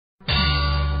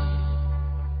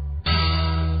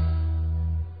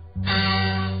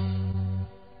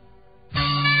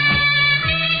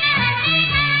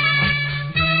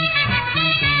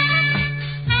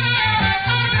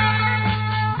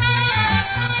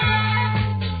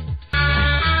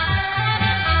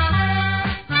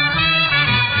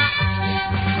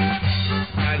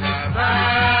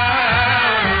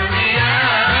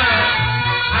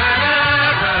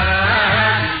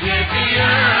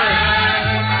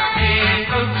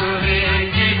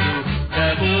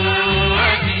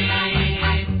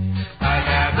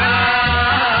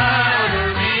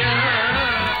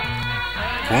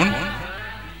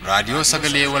raadiyoo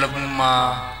sagalee walabummaa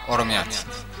Oromiyaati.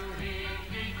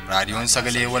 Raadiyoon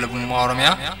sagalee walabummaa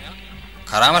Oromiyaa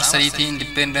karaa marsariitii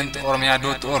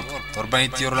independent.oromia.org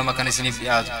torbanitti yeroo lama kan isiniif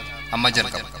dhiyaatu amma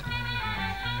jalqaba.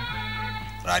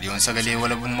 Raadiyoon sagalee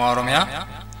walabummaa Oromiyaa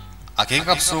akeeka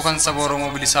qabsoo kan saba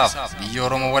Oromoo bilisaaf biyya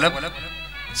Oromoo walab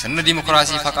sirna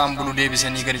dimokiraasii faqaan bulu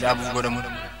deebisanii gadi dhaabuuf godhamu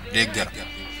deeggara.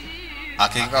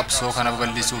 Akeeka qabsoo kana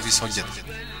babal'isuufis hojjeta.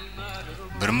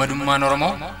 Birmadummaan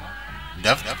Oromoo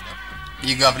dafqa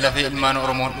dhiigaaf lafee ilmaan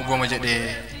Oromoon dhugooma jedhee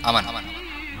amana.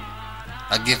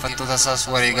 Dhaggeeffattoota isaas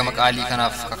wareegama qaalii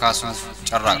kanaaf kakaasuuf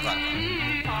carraaqa.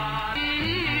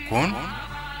 Kun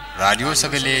raadiyoo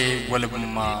sagalee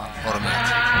walabummaa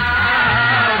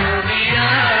Oromiyaati.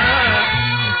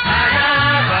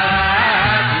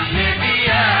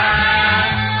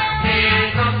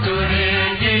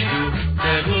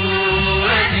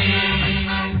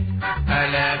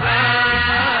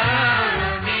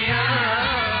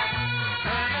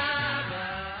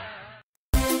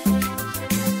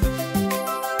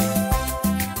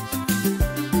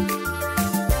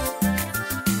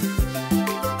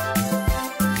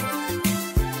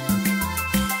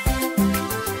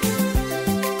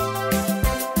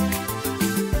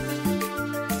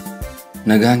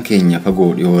 Nagaan keenya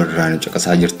fagoo dhiyoo irraa nu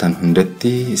caqasaa jirtan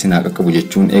hundatti isin haa qaqqabu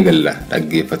jechuun eegalla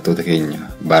dhaggeeffattoota keenya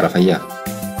baara fayyaa.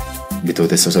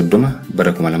 Bitootessa 30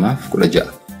 bara 2016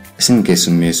 isin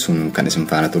keessummeessuun kan isin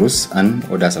faana turus an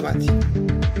Odaa Sabaati.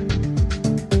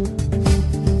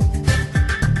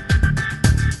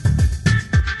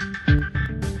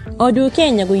 Oduu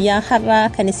keenya guyyaa har'aa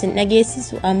kan isin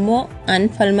dhageessisu ammoo an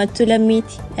Falmattuu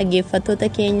Lammiiti. Dhaggeeffattoota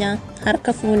keenya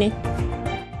harka fuune.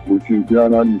 Bulchiinsi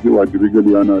aanaa fi waajjirri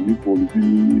galii aanaa fi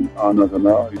poolisii aanaa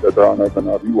sanaa hidhataa aanaa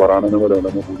sanaa fi waraana nama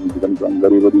lama fuudhuuti kan isaan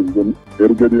garee badeessan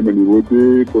erga deemanii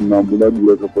booddee qonnaan bulaa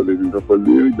dura kaffalee fi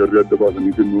kaffallee jarri adda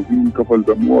baasanii kennuu fi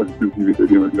kaffaltamuu asitti siifetee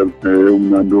deeman jalqabee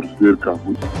humnaan doorsisee hirkaa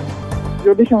fuudha.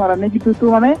 Ijoollee shamarranii gidduutti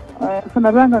uumame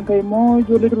sanarraan kan ka'e immoo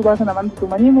ijoollee durbaa sana amantii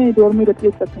tumanii doormii irratti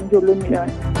keessatti ijoolleen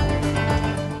miidhaman.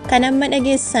 Kan amma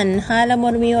dhageessan haala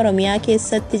mormii Oromiyaa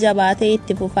keessatti jabaatee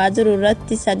itti fufaa jiru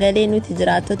irratti sagalee nuti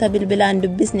jiraattota bilbilaan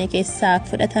dubbisne keessaa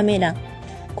fudhatameedha.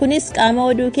 Kunis qaama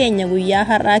oduu keenya guyyaa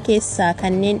har'aa keessaa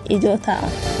kanneen ijoo ta'a.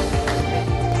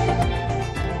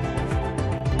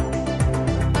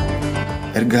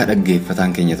 Ergaa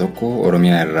dhaggeeffataan keenya tokko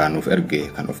Oromiyaa irraa nuuf erge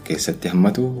kan of keessatti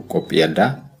hammatu qophii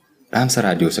addaa dhaamsa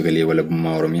raadiyoo sagalee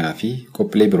walabummaa Oromiyaa fi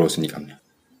qophilee biroos ni qabna.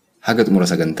 Haga xumura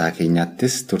sagantaa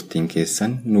keenyaattis turtiin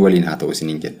keessan nu waliin haa ta'u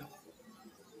isiniin jenna.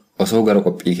 Osoo gara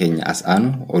qophii keenya as aanu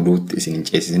oduutti isiniin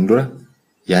ceesisin dura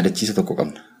yaadachiisa tokko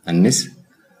qabna. Innis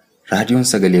raadiyoon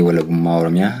sagalee walabummaa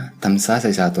Oromiyaa tamsaasa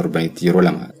isaa torbanitti yeroo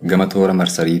lama gama toora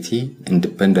marsariitii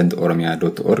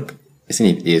independent.oromia.org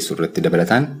isiniif dhiyeessu irratti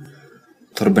dabalataan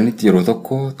torbanitti yeroo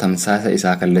tokko tamsaasa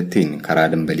isaa kallattiin karaa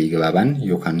dambalii gabaabaan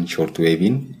yookaan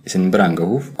shortweeviin isin biraan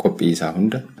gahuuf qophii isaa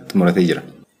hunda xumuratee jira.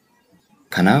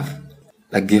 Kanaaf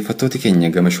dhaggeeffattooti keenya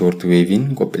gama shortweeviin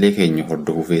qophilee keenya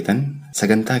hordofuu feetan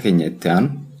sagantaa keenya itti aanu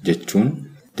jechuun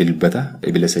dilbata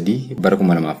ebila 3 bara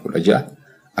 2016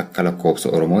 akka lakkoofsa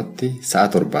Oromootti sa'a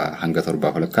 7 hanga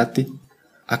 7:00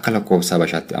 akka lakkoofsa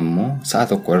Habashaatti ammoo sa'a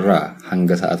 1 irraa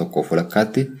hanga sa'a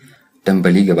 1:00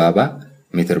 dambalii gabaabaa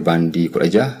meetir baandii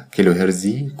 16 kiiloo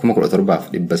heerzii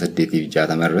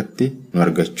 17,860 irratti nu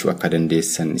argachuu akka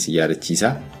dandeessan isin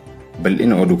yaadachiisa.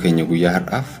 Bal'ina oduu keenya guyyaa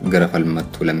har'aaf gara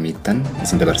Falmattuu Lammiittan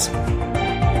isin dabarsa.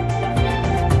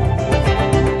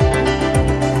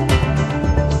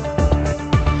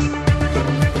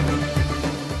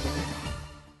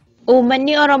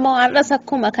 Uummanni Oromoo har'as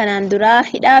akkuma kanaan duraa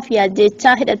hidhaa fi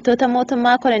ajjeechaa hidhattoota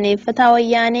mootummaa koloneeffataa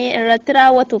wayyaanee irratti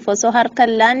raawwatuuf osoo harka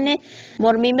hin laanne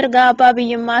mormii mirga abbaa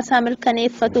biyyummaa isaa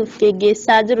mirkaneeffatuuf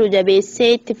geggeessaa jiru jabeessee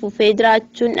itti fufee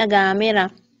jiraachuun dhaga'ameera.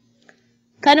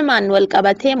 Kanumaan wal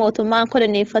qabatee mootummaan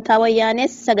koloneeffataa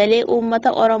wayyaanes sagalee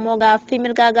uummata Oromoo gaaffii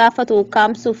mirgaa gaafatu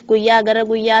ukkaamsuuf guyyaa gara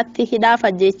guyyaatti hidhaaf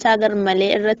ajjeechaa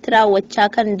garmalee irratti raawwachaa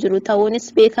kan jiru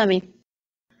ta'uunis beekame.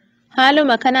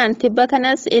 Haaluma kanaan tibba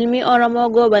kanas ilmi Oromoo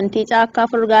goobantii caakkaa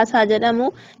furgaasaa jedhamu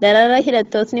darara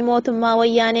hidhattootni mootummaa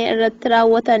wayyaanee irratti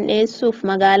raawwatan dhiyeessuuf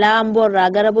magaalaa Amboorraa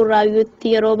gara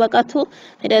Burraayyuutti yeroo baqatu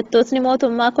hidhattootni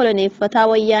mootummaa koloneeffataa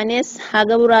wayyaanes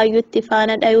haga Burraayyuutti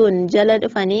faana dhayuun jala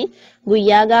dhufanii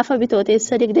guyyaa gaafa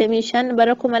Bitootessa 25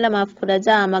 bara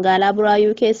 2016 magaalaa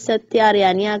Burraayyuu keessatti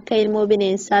ariyaanii akka ilmoo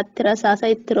bineensaatti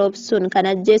rasaasa itti roobsuun kan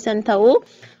ajjeesan ta'uu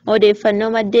odeeffannoo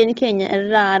maddeen keenya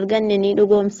irraa arganne ni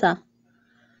dhugoomsa.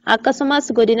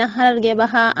 Akkasumas godina Harargee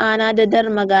Bahaa aanaa Dadar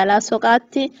magaalaa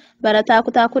Soqaatti barataa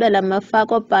kutaa 12ffaa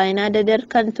qophaa'inaa Dadar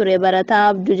kan ture barataa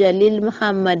Abduu Jaliil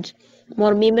Muhammad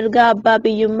Mormii mirga abbaa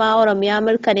biyyummaa Oromiyaa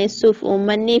mirkaneessuuf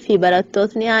uummanni fi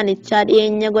barattootni aanichaa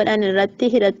dhiyeenya godhan irratti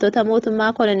hidhattoota mootummaa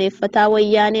koloneeffataa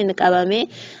wayyaaneen qabame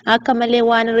akka malee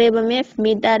waan reebameef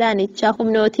miidhaa aanichaa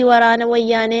humnootii waraana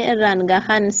wayyaanee irraan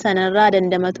gahan sanarraa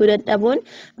dandamatuu dadhabuun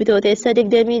Bitootessa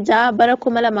 26 bara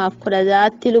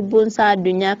 2016tti lubbuunsaa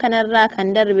addunyaa kanarraa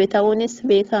kan darbe ta'uunis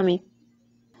beekame.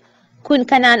 Kun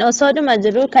kanaan osoodhuma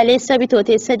jiru kaleessa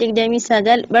Bitootessa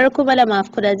 29 bara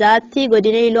 2016tti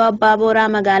godina Iluu Abbaa Booraa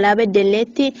magaalaa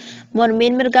Beddelleetti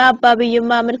mormiin mirga abbaa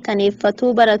biyyummaa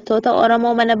mirkaneeffatu barattoota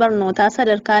Oromoo mana barnootaa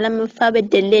sadarkaa lammaffaa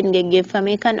Beddelleen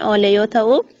geggeeffame kan oole yoo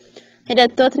ta'u,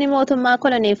 hidhattootni mootummaa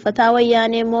koloneeffataa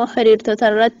wayyaanee immoo hiriirtota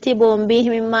irratti boombii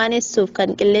himimaanessuuf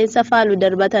kan qilleensa faalu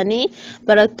darbatanii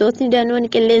barattootni danuun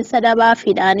qilleensa dhabaa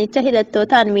fi dhaanicha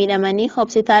hidhattootaan miidhamanii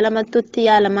hospitaala Mattuutti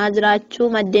yaalamaa jiraachuu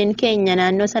maddeen keenya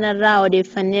naannoo sanarraa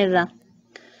odeeffanneerra.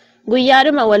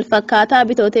 Guyyaadhuma wal fakkaataa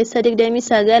Bitootessa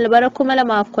 29 bara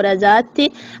 2016tti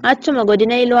achuma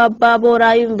godina Iluu Abbaa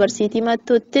Booraa Yuunivarsiitii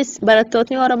Mattuuttis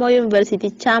barattootni Oromoo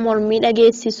Yuunivarsiitichaa mormii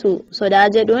dhageessisu sodaa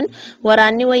jedhuun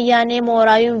waraanni wayyaanee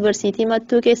mooraa Yuunivarsiitii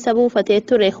Mattuu keessa buufatee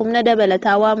ture humna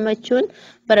dabalataa waammachuun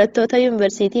barattoota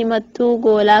Yuunivarsiitii Mattuu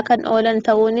goolaa kan oolan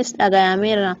ta'uunis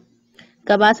dhagayameera.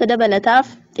 Gabaasa dabalataaf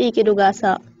Xiiqii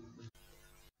Dhugaasaa.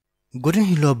 Godina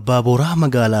Iluu Abbaa Booraa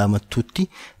magaalaa Mattuutti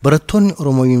barattoonni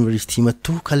Oromoo Yuunivarsiitii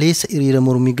Mattuu kaleessa hiriira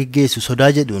mormii gaggeessu sodaa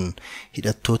jedhuun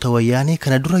hidhattoota wayyaanee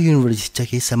kana dura yuunivarsiiticha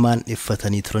keessa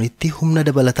maandheeffatanii turanitti humna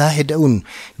dabalataa heda'uun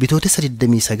Bitootessa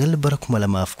 29 bara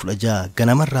 2016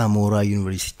 ganamarraa mooraa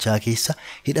yuunivarsiitichaa keessa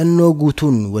hidhannoo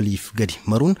guutuun waliif gadi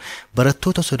maruun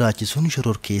barattoota sodaachisuun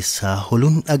shororkeessaa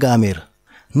holuun dhaga'ameera.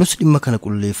 Nus dhimma kana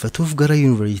qulleeffatuuf gara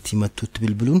yuunivarsiitii Mattuutti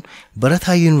bilbiluun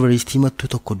barataa yuunivarsiitii Mattuu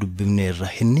tokko dubbifneerra.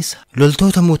 Innis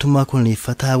loltoota mootummaa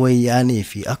koloneeffataa wayyaanee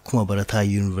fi akkuma barataa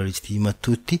yuunivarsiitii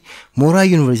Mattuutti mooraa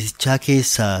yuunivarsiitichaa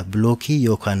keessaa bilookii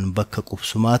yookaan bakka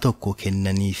qubsumaa tokko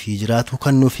kennanii fi jiraatu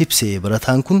kan nuuf ibse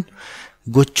barataan kun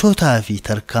gochootaa fi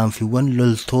tarkaanfiiwwan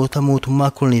loltoota mootummaa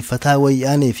koloneeffataa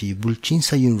wayyaanee fi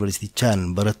bulchiinsa yuunivarsiitichaan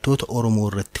barattoota Oromoo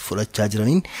irratti fudhachaa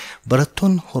jiraniin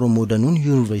barattoonni Oromoo danuun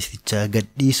yuunivarsiitichaa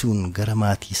gadhiisuun gara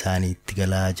maatii isaaniitti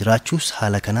galaa jiraachuus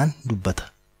haala kanaan dubbata.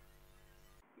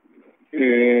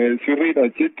 Sirriidha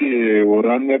achitti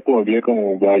waraanni akkuma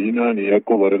beekamu baay'inaan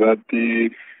akkuma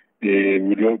barataatti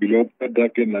bilookii addaa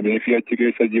kennamee fi achi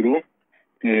keessa jiru.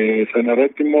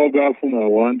 Sanarratti immoo gaafuma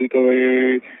wanti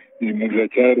ta'ee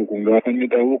mul'achaa jiru kun gaafa inni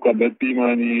ta'u kallattii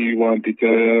maanii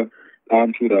wanticha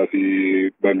dhaamsuudhaa fi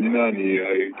bal'inaan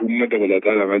humna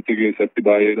dabalataadhaan achi keessatti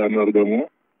baay'eedhaan argamu.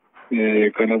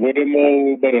 Kana booda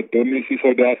immoo barattoonni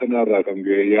sodaa sanarraa kan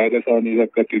ga'e yaada isaaniis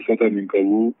akka itti ibsatan hin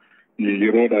qabu.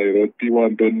 Yeroodhaa yerootti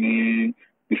wantoonni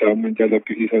isaan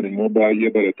calaqqisiisan immoo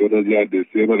baay'ee barattoota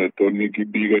yaaddessee barattoonni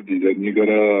gibbii gadhiisanii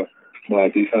gara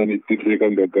maatii isaaniitti illee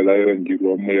kan gaggalaa jiran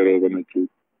jiru amma yeroo kana jechuudha.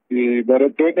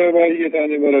 Barattoota baay'ee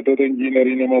isaanii barattoota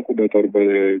injiinarii nama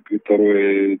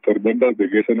 17 torban darbe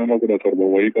keessa nama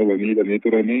 17 wayii qabanii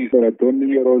turanii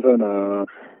barattoonni yeroo sana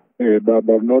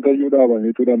barnoota iyyuu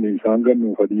dhaabanii turan isaan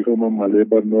gannuuf adiifaman malee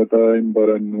barnoota hin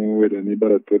barannu jedhanii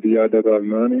barattooti yaada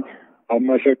qabnaan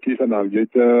amma shakkii sanaaf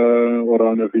jecha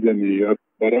waraana fidanii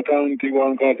barataan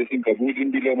waan kaasee hin qabu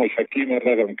biloma shakkii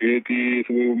marraa kan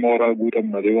keetii mooraa guutan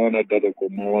malee waan adda tokko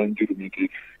immoo waan jiru miti.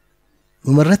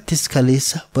 Dhumarrattis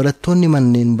kaleessa barattoonni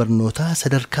manneen barnootaa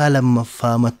sadarkaa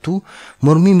lammaffaa Mattuu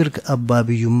mormii mirga abbaa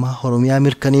biyyummaa Oromiyaa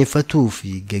mirkaneeffatuu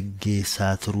fi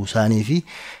gaggeessaa turuu isaanii fi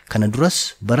kana duras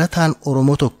barataan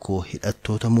Oromoo tokko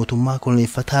hidhattoota mootummaa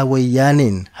koloneeffataa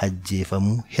wayyaaneen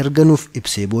ajjeefamuu herganuuf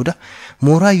ibsee booda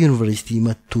mooraa yuunivarsiitii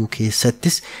Mattuu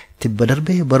keessattis tibba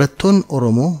darbee barattoonni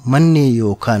Oromoo manneen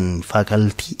yookaan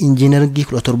faakaltii injiinaringii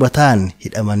 17 ta'an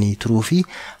hidhamanii turuu fi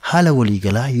haala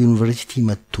waliigalaa yuunivarsiitii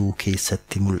Mattuu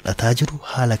keessatti mul'ataa jiru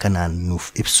haala kanaan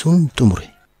nuuf ibsuun xumure.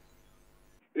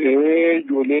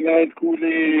 Ijoolleen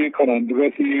haayiskuulii kanaan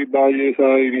duratti baay'ee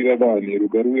isaa hiriira ba'aniiru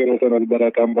garuu yeroo sanas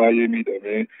barataan baay'ee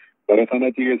miidhame. Barataan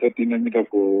achi keessatti namni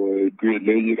tokko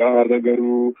du'ellee jira har'a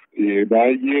garuu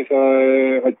baay'ee isaa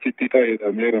achitti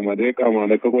ta'edhameera malee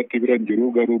qaamaan akka qotti biran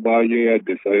jiru garuu baay'ee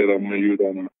yaaddessaa jira ammayyuu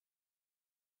taana.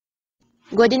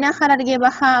 Godina Harargee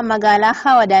Bahaa magaalaa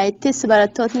Hawadaayittis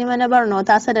barattootni mana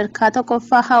barnootaa sadarkaa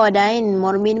tokkoffaa Hawadaayin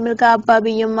mormiin mirga abbaa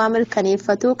biyyummaa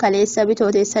mirkaneeffatu kaleessa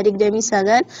Bitootessa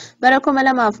 29 bara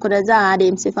 2016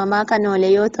 adeemsifamaa kan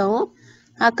oole yoo ta'u,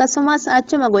 akkasumas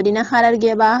achuma godina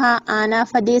Harargee Bahaa aanaa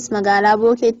Fadees magaalaa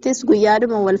Bookeettis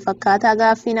guyyaadhuma wal fakkaataa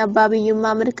gaaffiin abbaa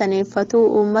biyyummaa mirkaneeffatu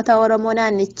uummata Oromoo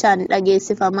naannichaan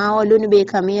dhageessifamaa ooluun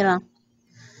beekameera.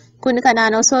 Kun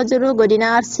kanaan osoo jiru godina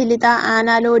Arsii Lixaa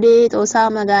aanaa Loodee Xoosaa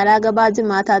magaalaa Gabaa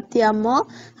Jimaataatti ammoo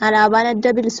alaabaan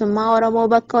adda bilisummaa Oromoo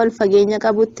bakka ol fageenya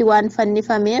qabutti waan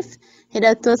fannifameef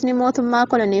hidhattootni mootummaa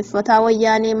koloneeffataa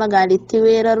wayyaanee magaalittii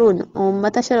weeraruun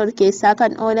uummata shororkeessaa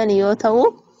kan oolan yoo ta'u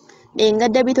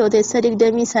dheengadda Bitootessa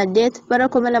 28 bara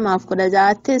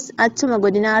 2016ttis achuma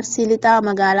godina Arsii Lixaa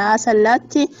magaalaa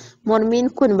Asallaatti mormiin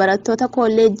kun barattoota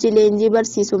kolleejjii leenjii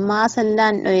barsiisummaa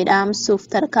Asallaan dho'ee dhaamsuuf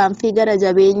tarkaanfii gara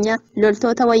jabeenya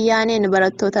loltoota wayyaaneen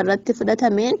barattoota irratti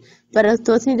fudhatameen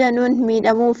barattootni danuun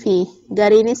miidhamuu fi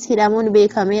gariinis hidhamuun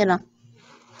beekameera.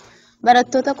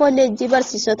 Barattoota kolleejjii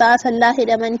barsiisota Asallaa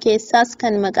hidhaman keessaas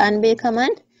kan maqaan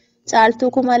beekaman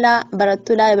Caaltuu Kumalaa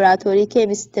barattuu laaboraatoorii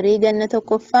keemistirii ganna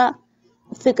tokkoffaa,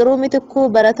 Fiqiruu Mitikkuu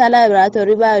barataa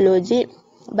laaboraatoorii baayoloojii,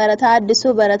 barataa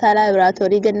Addisuu barataa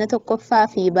laaboraatoorii ganna tokkoffaa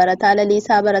fi barataa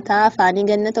Laliisaa barataa afaanii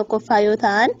ganna tokkoffaa yoo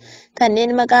ta'an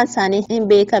kanneen maqaan isaanii hin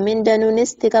beekamin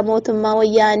danuunis tika mootummaa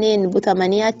wayyaaneen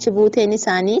butamanii achi buuteen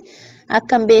isaanii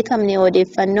akka hin beekamne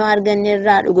odeeffannoo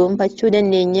arganneerraa dhugoomfachuu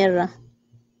dandeenyeerra.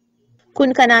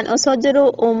 Kun kanaan osoo jiru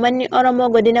uummanni Oromoo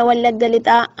godina Wallagga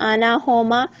Lixaa aanaa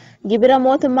Hoomaa Gibira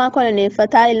mootummaa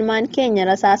koloneeffataa ilmaan keenya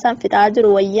rasaasaan fixaa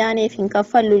jiru wayyaaneef hin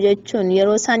kaffallu jechuun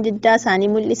yeroo isaan diddaa isaanii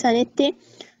mul'isanitti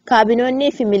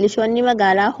kaabinoonnii fi milishoonni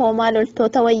magaalaa Hoomaa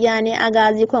loltoota wayyaanee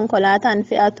Agaazii konkolaataan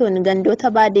fe'atuun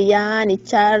gandoota baadiyyaa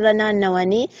aanichaa irra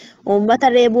naannawanii uummata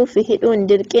reebuu fi hidhuun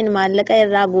dirqiin maallaqa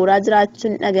irraa guuraa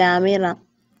jiraachuun dhagahameera.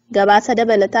 Gabaasa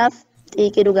dabalataaf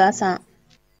Xiiqii Dhugaasaa.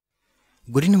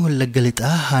 Godina Wallagga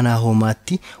Lixaa aanaa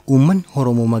Hoomaatti uummanni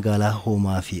Oromoo magaalaa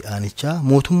Hoomaa fi aanichaa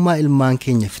mootummaa ilmaan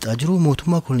keenya fixaa jiru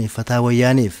mootummaa koloneeffataa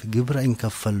wayyaaneef gibira hin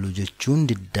kaffallu jechuun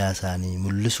diddaa isaanii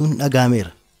mul'isuun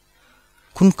dhagahameera.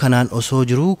 Kun kanaan osoo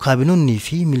jiru kaabinoonnii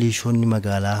fi milishoonni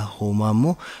magaalaa Hoomaa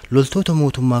immoo loltoota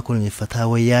mootummaa koloneeffataa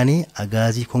wayyaanee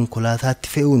agaazii konkolaataatti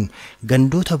fe'uun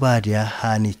gandoota baadiyyaa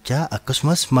aanichaa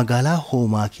akkasumas magaalaa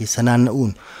Hoomaa keessa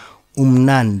naanna'uun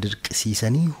humnaan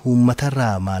dirqisiisanii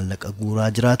uummatarraa maallaqa guuraa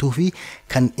jiraatuu fi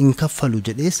kan hin kaffalu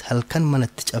jedhees halkan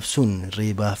manatti cabsuun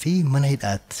reebaa fi mana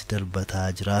hidhaatti darbataa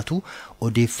jiraatu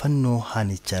odeeffannoo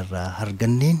aanicharraa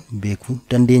arganneen beekuu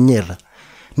dandeenyeerra.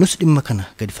 Nus dhimma kana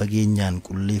gadi fageenyaan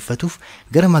qulleeffatuuf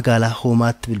gara magaalaa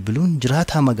Hoomaatti bilbiluun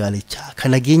jiraataa magaalichaa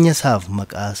kan nageenya isaaf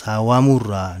maqaa isaa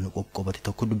waamuurraa nu qoqqobate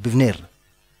tokko dubbifneerra.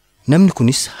 Namni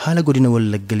kunis haala godina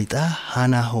Wallagga Lixaa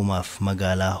aanaa Hoomaaf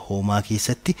magaalaa Hoomaa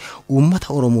keessatti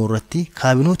uummata Oromoo irratti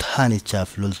kaabinoota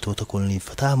aanichaaf loltoota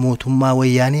koloneeffataa mootummaa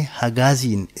wayyaanee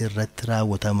Agaaziin irratti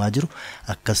raawwatamaa jiru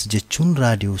akkas jechuun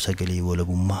raadiyoo sagalee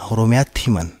walabummaa Oromiyaatti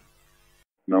himan.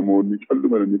 Namoonni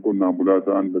callumadanii qonnaan bulaa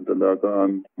ta'an daldalaa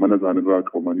ta'an mana isaanirraa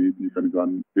qabamanii kan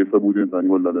isaan keessa buuteen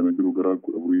isaanii wallaalamee jiru gara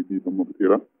 14 amma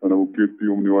fixeera. Sana bukkeetti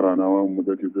humni waraanaa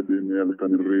uummata keessa deemee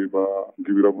halkan irreebaa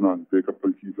gibira funaantee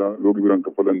kaffalchiisaa yoo gibiraan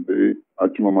kaffalan ta'ee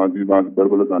achuma maatii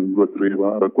balbala isaanii duratti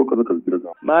reebaa rakkoo akkas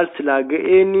jira. Maal silaa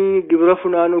ga'een gibira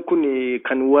funaanuu kun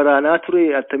kan waraanaa ture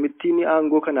akkamittiin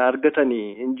aangoo kana argatanii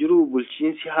hin jiru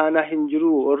bulchiinsi aanaa hin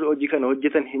jiru hojii kana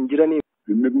hojjetan hin jiranii.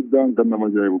 Inni guddaan kan nama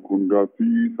ajaa'ibu kun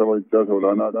gaaffii saba ijaasa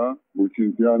olaanaadha.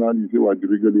 Bulchiinsi aanaa dhiisee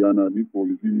waajjirri galii aanaa fi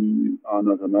poolisii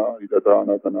aanaa sanaa hidhataa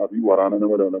aanaa sanaa fi waraana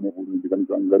nama lama fuudhanii kan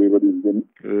isaan garee badeessanii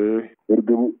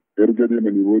erga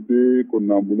deemanii booddee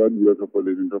qonnaan bulaa dhiira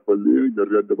kaffalee fi kaffallee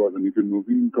jarri adda baasanii kennuu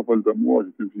fi kaffaltamuu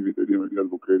asitti siifitee deemanii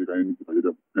albuqqeeti kan inni itti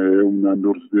fayyadamu. Humnaan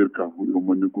doorsisee ergaa fuudhee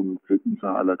uummanni kun fedhii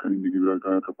isaa ala kan inni gibira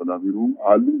kana kaffalaa jiru.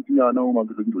 Haalli itti aanaa uumaa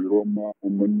keessa jiru yeroo ammaa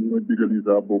uummanni maddi galii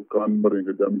isaa bokkaan barreen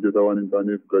gaddaa mijataa waan hin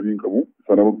taaneef galii hin qabu.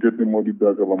 Sana bukkeetti immoo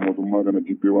diddaa qaba mootummaa kana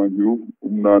jibbee waan jiruuf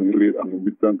humnaan hirreedhaan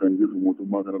bittaan kan jiru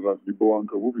mootummaa kanarraas jibba waan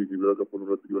qabuuf gibira kaffalu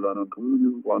irratti olaanaan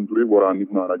qabu waan tureef waraanni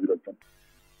funaanaa jiraachan.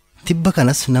 Tibba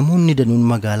kanas namoonni danuun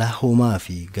magaalaa Hoomaa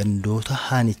fi gandoota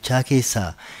aanichaa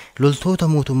keessaa loltoota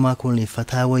mootummaa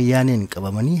koloneeffataa wayyaaneen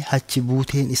qabamanii achi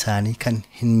buuteen isaanii kan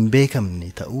hin beekamne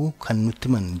ta'uu kan nutti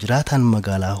himan jiraataan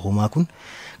magaalaa Hoomaa kun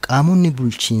qaamonni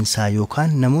bulchiinsaa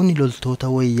yookaan namoonni loltoota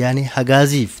wayyaanee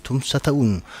Agaaziif tumsa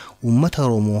ta'uun uummata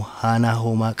Oromoo aanaa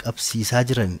Hoomaa qabsiisaa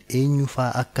jiran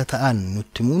eenyufaa akka ta'an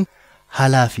nutti himuun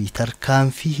haalaa fi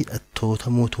tarkaanfii hidhattoota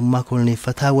mootummaa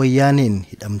koloneeffataa wayyaaneen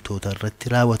hidhamtoota irratti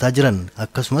raawwataa jiran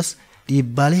akkasumas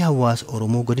dhiibbaalee hawaasa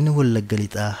Oromoo godina Wallagga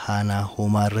Lixaa aanaa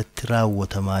Hoomaa irratti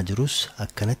raawwatamaa jirus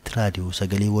akkanatti raadiyoo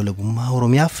sagalee walabummaa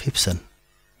Oromiyaaf ibsan.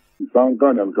 Isaan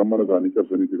kaan halkan mana isaanii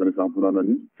cabsanii kan isaan isaan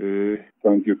funaananii.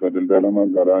 Isaan keessaa daldala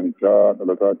magaalaanichaa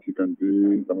dhalataatti kan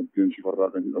ta'e Tamasgeen Shifarraa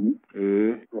kan jedhamu.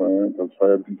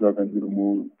 Tasfaayee Abdiisaa kan jedhamu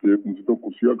beekumsi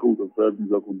tokko si'a ka'u Tasfaayee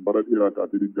Abdiisaa kun bara dheeraa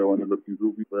kaatee diddaa waan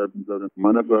agarsiisuuf Tasfaayee Abdiisaa kan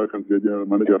mana isaa kan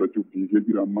mana ijaarrachuuf dhiisee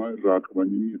jira amma irraa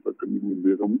qabanii akka inni hin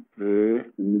beekamu.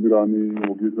 Inni biraan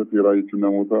ogeessa seeraa jechuun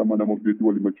namoota mana murteetti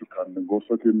wal himachuuf kan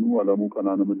gorsa kennu Alamuu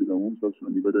Qanaa nama jedhamu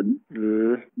sassanii badanii.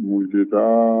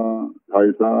 Mul'ataa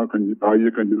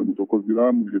Taayee kan jedhamu tokkos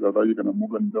jira. Mul'ataa Taayee kan ammoo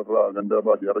gandaa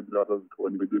baadiyyaarra jiraatas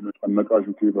qabanii gajjeema. Annaqaa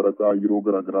Shukee Barataa yeroo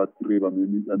garaagaraatti reebamee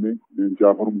miidhamee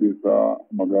Jaafar Hundeessaa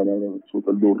magaalaa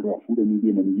Sootalloo irraa fuudhanii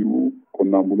deemanii jiru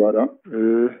qonnaan bulaadha.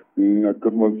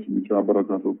 Akkasumas mucaa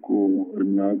barataa tokko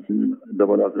Irmiyaas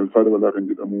Dabalaa kan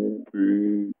jedhamu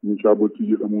mucaa Bocii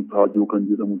jedhamu Taajoo kan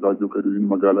jedhamu Taajoo Kadiriin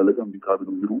magaalaa Laqambii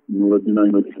kaabinuu jiru. Nuuraddinaa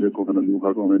Himatii Leekoo kana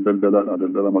duukaa qabamee daldalaadha.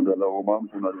 Daldala magaalaa Hoomaa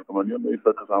sunaa beekamanii amma eessa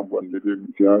akka isaan bu'an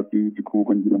siyaasii Tikuu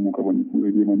kan jedhamu qabanii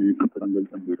fuudhee deemanii eessa kan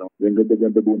galchan beekama.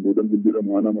 Ganda boondoodan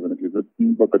jedhamu aanaa kana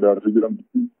keessatti bakka Daarsee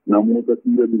jedhamtutti namoota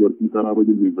dhiira dubartii karaaba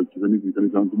jilbeenfachiisanii fi kan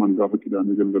isaan tuman gaafa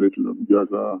qidaamee galgaleechuudha.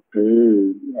 Ijaasaa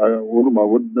oolumaa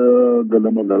wadda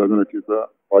gala magaalaa kana keessa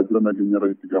waajjira nageenyaa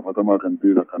itti gaafatamaa kan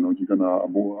ta'edha kan hojii kana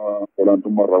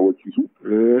olaantummaa raawwachiisu.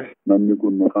 Namni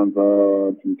kun maqaan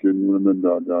isaa kennuu ni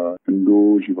danda'a.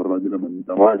 Indoo Shifarraa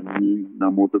jedhamanidha. Inni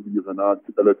namoota biyya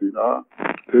sanaatti dhalateedha.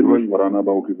 Waraanaa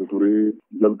baa'uu keessa ture.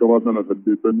 Jalqabaa sana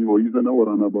 8 wayii sana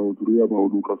waraanaa baa'uu ture. Abaa'uu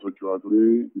duukaa socho'aa ture.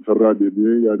 Isarraa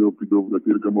deebi'ee yaada oppidoo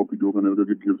fudhatee ergama oppidoo kana erga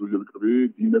geggeessuu jalqabee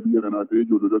diina biyya kanaa ta'ee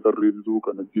ijoollota tarreessisuu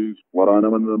kan ajjeesu waraana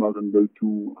mana namaa kan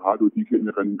galchuu haadhotii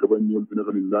keenya kan hin qabannee ulfina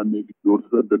kan hin laannee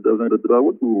doorsisa adda addaa kan irratti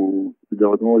raawwatu itti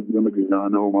gaafatamaa waajjira nageenyaa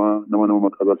aanaa Hoomaa nama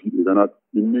maqaa fiidee kanaati.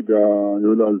 Inni egaa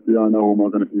yoo ilaalte aanaa Hoomaa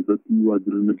kana keessatti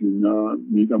waajjirri nageenyaa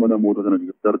miidhama namoota kana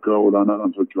keessatti harka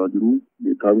olaanaadhaan socho'aa jiru.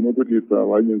 Kaabinoota keessaa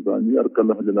baay'een isaanii harka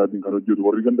lafa jalaatiin kan hojjetu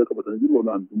warri ganda qabatanii jiru.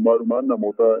 Olaantummaadhumaan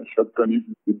namoota shakkaniif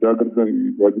iddaa garsan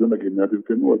waajjira nageenyaatiif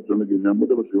kennu waajjira nageenyaa immoo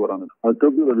dabarsee waraanadha.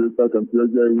 Akkasuma keessaa kan si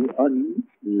ajaa'ibu ani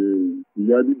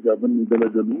yaadii gaafa inni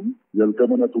galagalu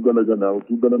jalqaba natu galagala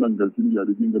utuu galanan galchin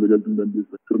yaadiin galagalchuu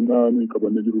dandeessa. Sirna nuyi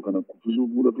qabannee jiru kana kuffisuu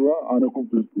fuula dura aana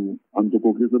kuffistuu an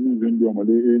tokko keessa nuyi du'a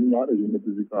malee eenyu haadha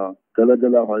isheenatti siqaa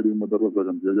galagalaa faayideen matarrasa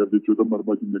kan ta'e jechoota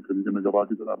barbaachifne akkasii kana gabaa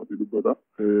keessa dhaabatee dubbata.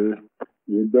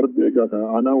 Darbee egaa kan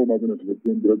aanaa Hoomaa kana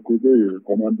asirratti rakkoo ta'e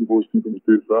koomaandii poostii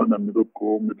ministeessaa namni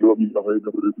tokko midroo miidhaa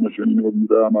fayyada birrii 5,000 waliin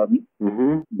ta'amaa fi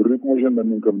birrii 5,000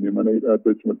 namni hin qabne mana hidhaatti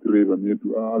achumatti reebamee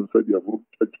du'a al 3-4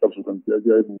 caccabsu kan ta'e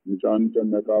ajaa'ibu mucaan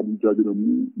Cannaqaa Bulchaa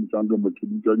jedhamu mucaan Gammachuu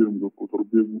Bulchaa jedhamu tokko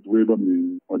torbee guutuu reebame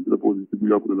waajjira poolisii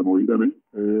guyyaa 12 hidhame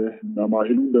namaa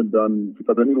hidhuu danda'an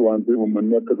fixataniiru waan ta'eef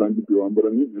uummanni akka isaan jibbee waan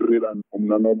baraniif irreedhaan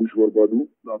humnaan bulchuu barbaadu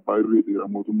abbaa irree dheeraa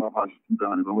mootummaa faasistii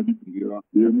ta'anii nama jibbiseera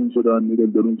deemuun sodaannee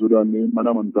daldaluun sodaannee mana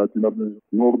amantaatti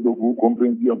nu hordofuu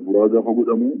konfireensii hafuuraa gaafa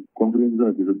godhamu konfireensii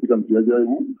sana keessatti kan si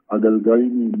ajaa'ibu agalgaayii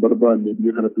hin barbaanne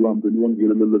biyya kanatti waamtanii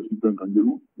wangeela lallabsiisan kan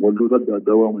jedhu waldoota adda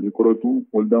addaa waamanii qoratu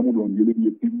waldaa muduu wangeela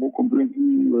biyyattii immoo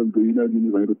konfireensii walgahii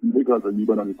nageenya kan irratti illee kaasanii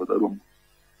balaaleffataa jiru.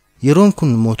 Yeroon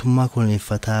kun mootummaa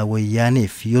koloneeffataa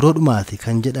wayyaaneef yeroo dhumaate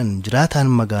kan jedhan jiraataan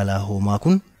magaalaa Hoomaa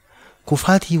kun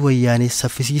kufaatii wayyaanee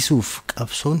saffisiisuuf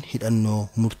qabsoon hidhannoo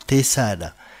murteessaadha.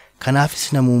 Kanaafis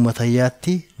namuu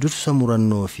matayyaatti dursa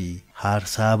murannoo fi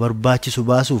haarsaa barbaachisu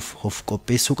baasuuf of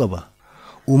qopheessuu qaba.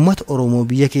 Uummata Oromoo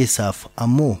biyya keessaaf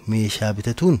ammoo meeshaa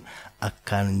bitatuun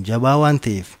akkaan jabaa waan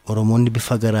ta'eef Oromoonni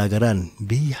bifa garaagaraan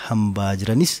biyya hambaa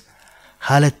jiranis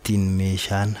haala ittiin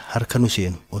meeshaan harka nu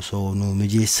seenu osoo nu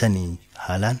mijeessanii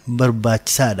haalaan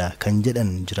barbaachisaadha kan jedhan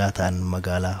jiraataan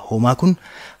magaalaa Hoomaa kun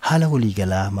haala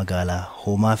waliigalaa magaalaa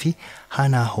Hoomaa fi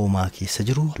aanaa Hoomaa keessa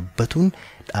jiru dubbatuun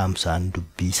dhaamsaan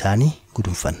dubbii isaanii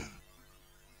gudunfan.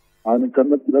 Ani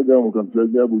kanatti dhagahamu kan si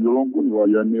ajaa'ibu yeroon kun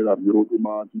waayyaanneedhaaf yeroo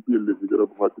dhumaa TPLF gara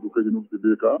kufaatti dhufa jiruuf si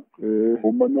beeka.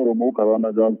 Uummanni Oromoo karaa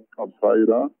nagaa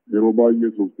qabsaa'eera. Yeroo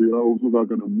baay'ee soofteera obsuusaa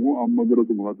kan immoo amma gara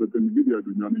xumuraatti akka inni gadi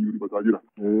addunyaan iyyuu dibataa jira.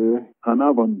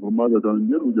 Kanaaf furmaata kan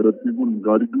jedhu jaratti kun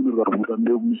gaadidduun irraa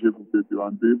muuxannee ofii ishee kufteetti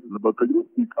waan ta'eef bakka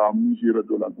jirutti qaamni ishee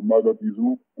irratti olaantummaa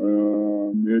agarsiisu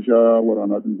meeshaa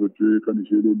waraanaatiin socho'ee kan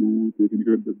ishee lolu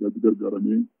teeknika adda addaatti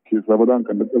gargaaramee keessaa badaan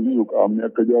kan dhaqqabsiisu qaamni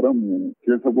akka ijaaramu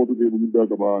keessa kootu deebiin guddaa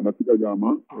qaba natti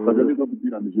dhaga'ama. Sagalee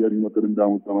tokkittiidhaan ishee adiin akka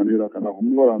danda'amu amaneera. Kanaaf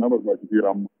humni waraanaa barbaachiseera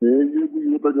amma.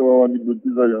 Guyyoota gabaabaa gidduutti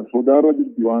sodaarra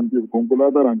jirti waan ta'eef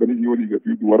konkolaataadhaan kan ishee walii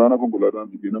gatiitti waraana konkolaataan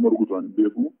nama rukutaan hin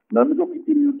beeku. namni tokko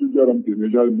ittiin yuutuu ijaaramte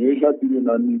meeshaa ittiin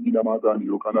naanniitii namaa ta'anii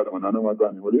yookaan haadha manaa namaa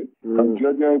ta'anii malee kan si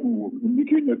ajaa'ibu hundi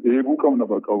keenya dheebuu qabna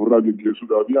bakka ofirraa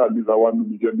geggeessuudhaa fi haalli isaa waan nu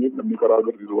mijanneef namni karaa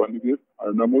agarsiisu waan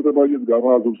ta'eef namoota baay'ees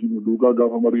gaafa haasofsiinu duukaa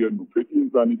gaafa mari'annu fedhiin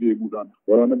isaanii deeguudhaan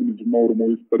waraana bilisummaa Oromoo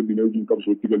darbinee wajjin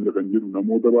qabsootti galle kan jedhu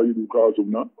namoota baay'ee duukaa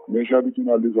haasofna meeshaa bituun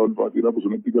haalli isaa ulfaateera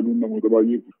bosonatti galuun namoota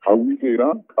baay'ee hawwii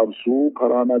ta'eera qabsoo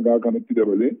karaa nagaa kanatti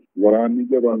dabalee waraanni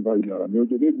jabaan isaa ijaaramee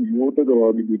hojjetee guyyoota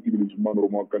gabaabaa gidduutti bilisummaan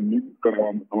Oromoo akka inni kan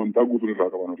amantaa guutuun irraa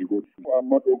qaban ofii gooti.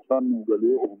 Amma dhoksaan nu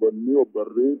galee of bannee of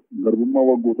barree garbummaa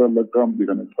waggootaan lakkaa'amte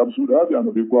kana cabsuudhaaf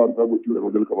yaana ofii aarsaa gochuudha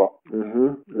yoo jalqabaa.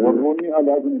 Warroonni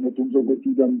alaa sun tumsa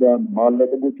gochuu danda'an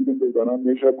maallaqa gochuu danda'u taanaan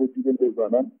meeshaa gochuu danda'u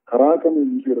taanaan karaa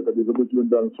kamiyyuu seera qabeessa gochuu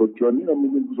danda'an socho'anii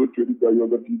namni hundi socho'ee dhibba yoo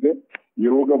agarsiise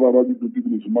yeroo gabaabaa gidduutti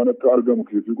bilisummaan akka argamu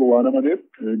keessi koo waan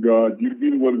amaneef egaa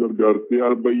jirbiin wal gargaartee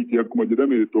alba'iitii akkuma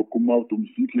jedhame tokkummaaf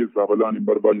tumsii keessaa balaan hin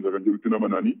barbaachisa kan jirutti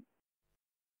namananii.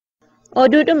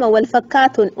 Oduudhuma wal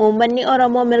fakkaatuun uummanni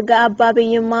Oromoo mirga abbaa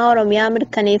biyyummaa Oromiyaa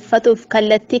mirkaneeffatuuf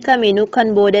kallattii kamiinuu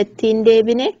kan boodattiin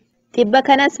deebine tibba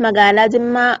kanas magaalaa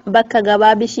Jimmaa bakka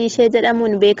gabaa Bishiishee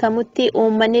jedhamuun beekamutti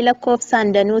uummanni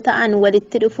lakkoofsaan danuu ta'an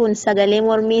walitti dhufuun sagalee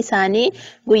mormii isaanii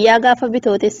guyyaa gaafa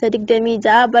Bitootessa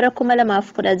 26 bara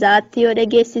 2016tti yoo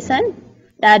dhageessisan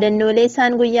dhaadannoolee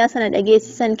isaan guyyaa sana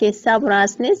dhageessisan keessaa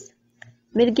muraasnis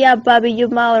mirgi abbaa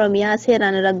biyyummaa Oromiyaa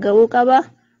seeraan ragga'uu qaba.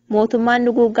 Mootummaan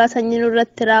duguuggaa sanyii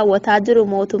nurratti raawwataa jiru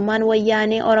mootummaan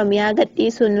wayyaanee Oromiyaa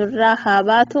gadhiisuun nurraa haa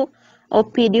baatu.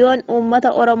 Oppiidiyoon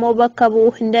uummata Oromoo bakka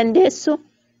bu'uu hin dandeessu.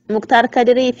 Muktaar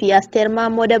Kadirii fi Asteer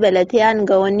Maammoo dabalatee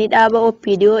aangawoonni dhaaba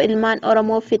Oppiidiyoo ilmaan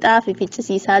Oromoo fixaa fi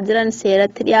ficcisiisaa jiran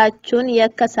seeratti dhiyaachuun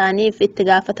yakka isaaniif itti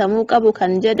gaafatamuu qabu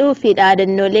kan jedhuu fi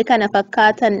dhaadannoolee kana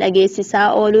fakkaatan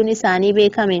dhageessisaa ooluun isaanii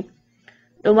beekame.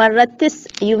 Dhumarrattis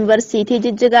yuunivarsiitii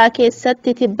Jijjigaa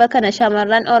keessatti tibba kana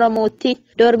shamarran Oromootti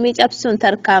dormii cabsuun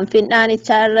tarkaanfiin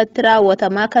dhaanichaa irratti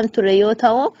raawwatamaa kan ture yoo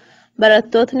ta'u,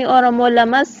 barattootni Oromoo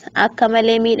lamas akka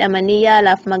malee miidhamanii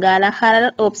yaalaaf magaalaa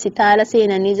Harar hospitaala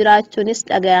seenanii jiraachuunis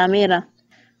dhagayameera.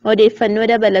 Odeeffannoo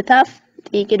dabalataaf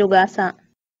Xiiqii Dhugaasaa.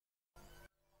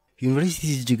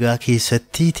 Yuunivarsiitii Jijjigaa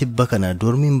keessatti tibba kana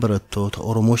dormiin barattoota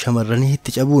Oromoo shamarranii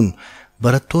itti cabuun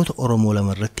barattoota Oromoo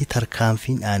lamarratti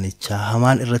tarkaanfiin dhaanichaa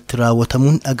hamaan irratti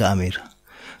raawwatamuun dhaga'ameera.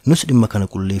 Nus dhimma kana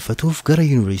qulleeffatuuf gara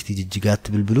Yuunivarsiitii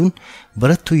Jijjigaatti bilbiluun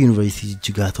barattuu Yuunivarsiitii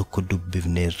Jijjigaa tokko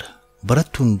dubbifneerra.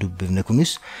 Barattuun dubbifne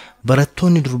kunis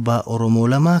barattoonni durbaa Oromoo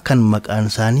lama kan maqaan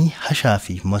isaanii Hashaa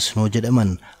fi Masnoo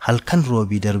jedhaman halkan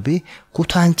roobii darbee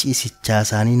kutaan ciisichaa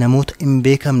isaanii namoota hin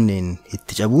beekamneen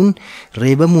itti cabuun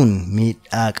reebamuun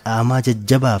miidhaa qaamaa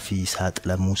jajjabaa fi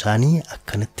saaxilamuu isaanii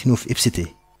akkanatti nuuf ibsite.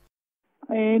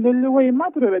 Lolli wayimmaa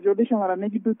ture ijoollee shamarranii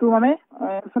gidduutti uumame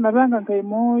sanarraan kan ka'e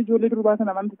immoo ijoollee durbaa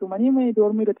sana amanti tumanii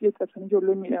doormii irratti caccabsanii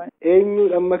ijoolleen miidhaman. Eenyu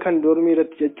amma kan doormii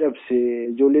irratti caccabse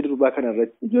ijoollee durbaa kana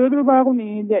irratti? Ijoollee durbaa kun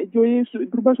ijoollee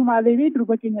durba Sumaalee fi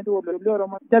durba Keenya ijoollee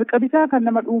Oromoo. Jalqabisaa kan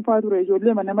nama dhuunfaa ture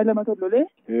ijoollee nama lama tollolee.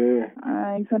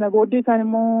 Sana booddee isaan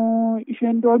immoo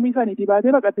isheen doormii isaaniitii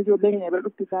baatee baqatte ijoollee keenya bira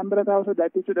dhufti isaan bira taa'uu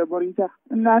sodaatteessuudha boriisaa.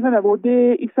 Innaa sana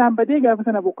booddee ibsaan badee gaafa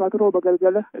sana bokkaatu rooba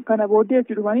galgala. Kana booddee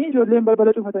achi dhufanii ijoolleen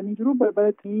balbala cufatanii jiru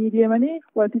balbalatti deemanii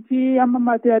wantichi amma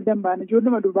maatii adda hin baane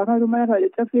ijoolluma durbaa kanatu mana kana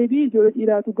caccabsee fi ijoollee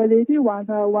dhiiraatu galee fi waan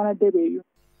adda beeyu.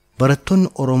 Barattoonni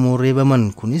Oromoo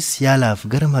reebaman kunis yaalaaf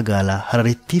gara magaalaa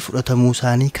Hararitti fudhatamuu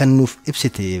isaanii kan nuuf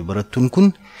ibsite barattuun kun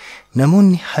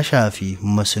namoonni Hashaa fi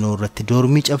Masnoo irratti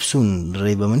doormii cabsuun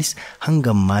reebamanis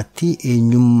hanga ammaatti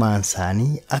eenyummaan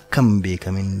isaanii akka hin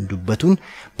beekamin dubbatuun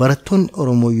barattoonni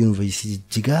Oromoo Yuunivarsiitii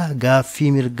Jijjigaa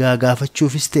gaaffii mirgaa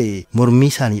gaafachuufis ta'e mormii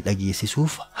isaanii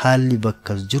dhageessisuuf haalli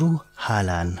bakkas jiru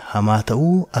haalaan hamaa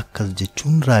ta'uu akkas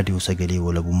jechuun raadiyoo sagalee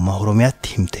walabummaa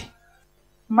Oromiyaatti himte.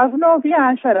 Masnoo fi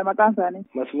Hashaadha maqaan isaanii.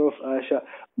 Masnoo fi Hashaa.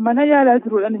 Mana yaalaa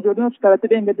jiruudhaan ijoolleen hospitaalatti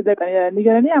dheengadda dhaqanii yaalanii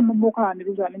galanii amma immoo kaa'anii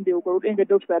jiru isaanii deemu garuu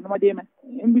dheengadda hospitaaluma deeman.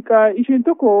 Isheen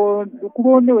tokko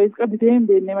dhukkuboonni wayis qabditee hin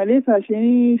beekne malee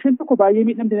isheen tokko baay'ee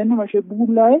miidhamte nannuma ishee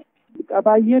bullaa'e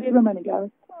baay'ee reebamanii gaafa.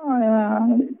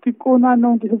 Xiqqoo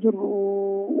naannoon keessa jiru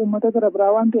uummata gara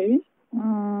biraa waan ta'eef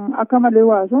akka malee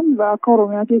waasan akka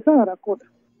Oromiyaa keessaa rakkoodha.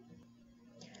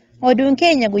 Oduun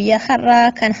keenya guyyaa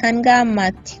har'aa kan hanga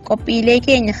ammaatti qophiilee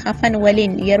keenya hafan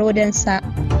waliin yeroo dansaa.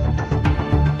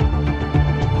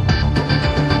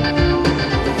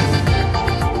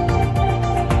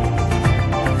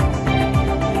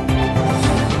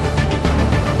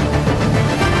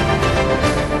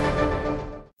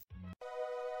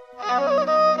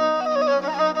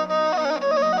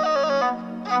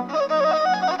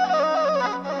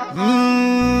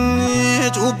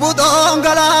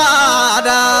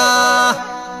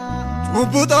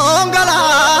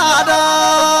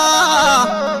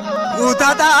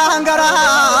 Mataan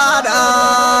garaadha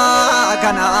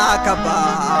kana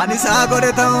kabbaan isaa godhe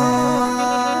ta'u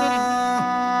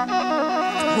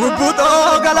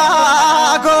Gubbutoo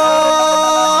galaakoo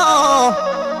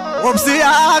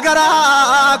obsiyaa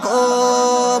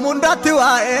garaakoo mundatti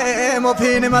waa'ee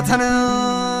mofiin matan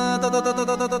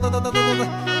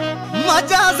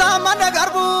majjaasaa mana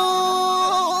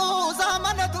garbuu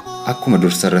saamana tubuu. Akkuma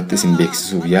dursa irratti isin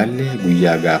beeksisuuf yaalle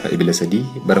guyyaa gaafa Ebila 3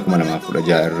 bara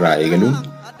 2016 irraa eegaluun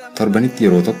torbanitti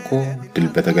yeroo tokko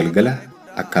dilbata galgala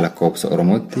akka lakkoofsa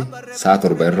Oromootti sa'a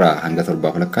 7 irraa hanga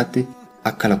 7:00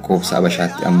 akka lakkoofsa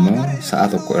Abashaatti ammoo sa'a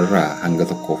 1 irraa hanga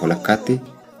 1:00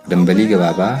 dambalii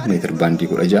gabaabaa meetir baandii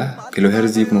 16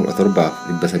 kiilooheerzii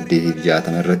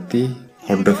 1760 irratti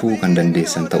hordofuu kan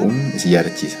dandeessan ta'uun isin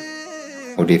yaadachiisa.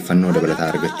 Odeeffannoo dabalataa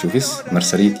argachuufis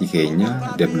marsariitii keenya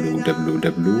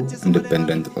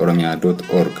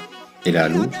www.independentoromia.org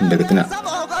ilaaluu hin dagatinaa.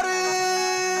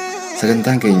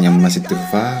 Sagantaan keenya ammas itti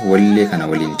fufaa wallee kana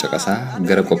waliin caqasaa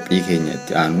gara qophii keenya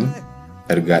itti aanu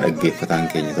ergaa dhaggeeffataan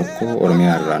keenya tokko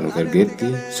Oromiyaa irraa nuuf ergeetti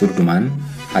surdumaan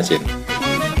haa ceenu.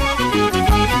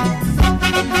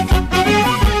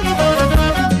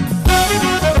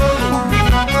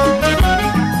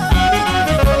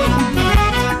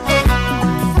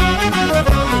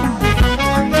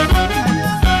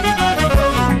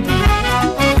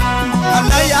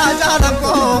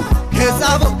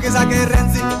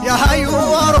 Sagerensi ya hayu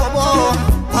Oromo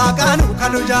Aganu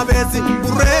kanu jabesi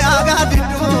Urre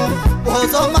agadidu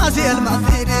Bozo masi el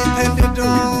masiri tendidu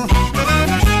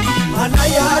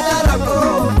Anaya jarako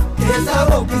Kesa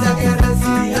boki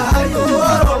sagerensi ya hayu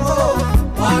Oromo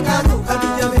Aganu kanu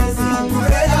jabesi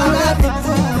Urre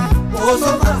agadidu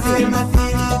Bozo masi el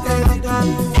masiri tendidu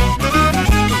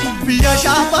Biya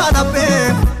shamba nabe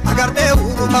Agarte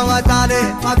uru kawatale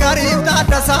Magarib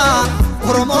dadasa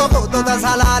Oromo kotota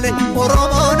salale,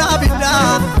 Oromo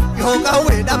nabida, yoga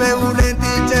weda be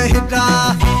ulenti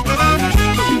chehida.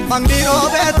 Mangiro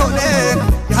betone,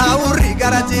 ya uri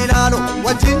garajilalo,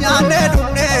 wajinya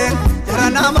nedune,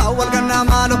 jaranama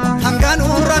walganamalo, hanganu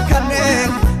rakane,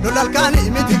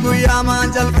 lolalkani mitiguya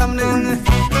manjal kamne.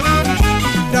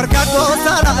 Dargago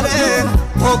salale,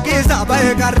 hoki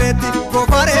sabaye garreti,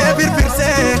 kofare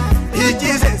birfirse,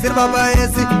 ijise sirba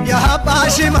baesi, ya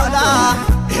habashi mala.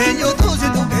 Enyo tusi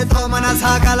tuketo mana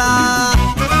sakala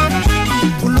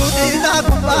Tuluti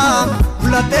takuba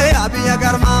Ulate abiya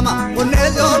garmama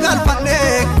Unezo galpane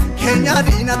Keenya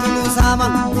dina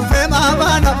tulusama Ufema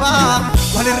banapa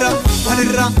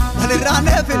Walirra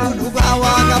nefilu luga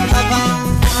waqabnapa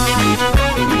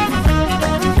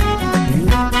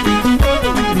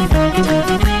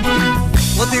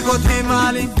Oti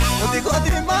mali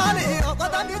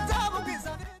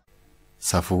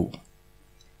Safuu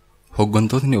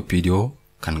Hoggantootni Opiidiyoo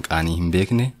kan qaanii hin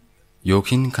beekne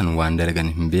yookiin kan waan dalagan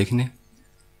hin beekne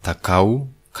takkaa'uu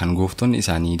kan gooftonni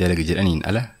isaanii dalaga jedhaniin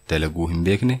ala dalaguu hin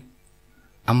beekne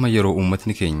amma yeroo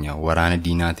uummatni keenya waraana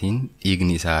diinaatiin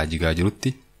dhiigni isaa jigaa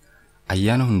jirutti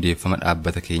ayyaana hundeeffama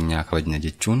dhaabbata keenyaa kabajna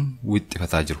jechuun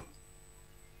wixxifataa jiru.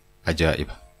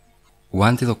 Ajaa'iba!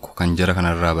 Wanti tokko kan jara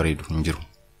kanarraa bareedu hin jiru.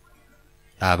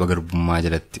 Dhaaba garbummaa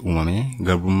jalatti uumamee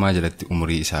garbummaa jalatti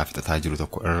umurii isaa fixataa jiru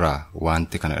tokko irraa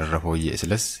wanti kana irra fooyyee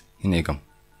isilas hin eegamu.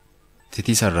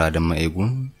 Titiisarraa damma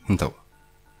eeguun hin ta'u.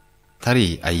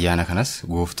 Tarii ayyaana kanas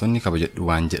gooftonni kabajadhu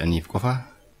waan jedhaniif qofa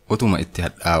utuma itti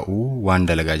hadhaa'uu waan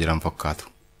dalagaa jiran fakkaatu.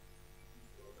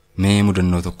 Mee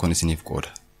mudannoo tokkoon isiniif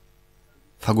qooda.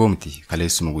 Fagoo miti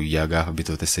kaleessuma guyyaa gaafa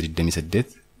Bitootessa 28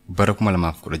 bara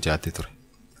 2016 ture.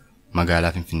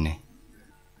 Magaalaa Finfinnee.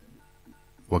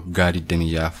 Waggaa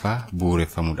 26ffaa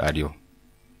bu'uureffamuudha dhiyoo.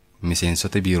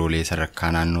 Miseensota biiroolee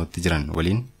sadarkaa naannootti jiran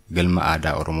waliin galma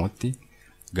aadaa Oromootti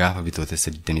gaafa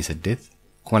Bitootessa 28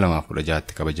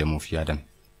 2016tti kabajamuuf yaadame.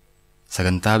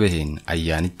 Sagantaa baheen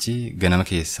ayyaanichi ganama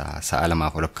keessaa sa'a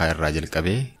 2:00 irraa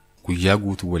jalqabee guyyaa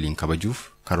guutuu waliin kabajuuf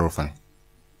karoorfame.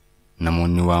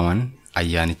 Namoonni waaman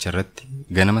ayyaanicha irratti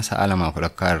ganama sa'a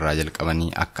 2:00 irraa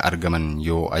jalqabanii akka argaman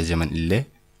yoo ajajaman illee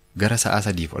gara sa'a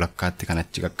 3:00tti kan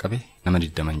achi qaqqabe nama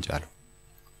 20 caalu.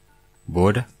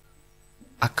 Booda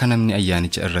akka namni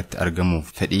ayyaanicha irratti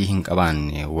argamuuf fedhii hin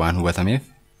qabaanne waan hubatameef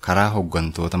karaa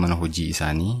hoggantoota mana hojii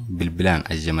isaanii bilbilaan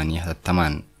ajajamanii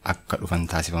hatattamaan akka dhufan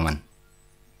taasifaman.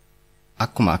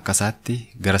 Akkuma akkasaatti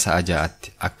gara sa'a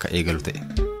 6tti akka eegalu ta'e.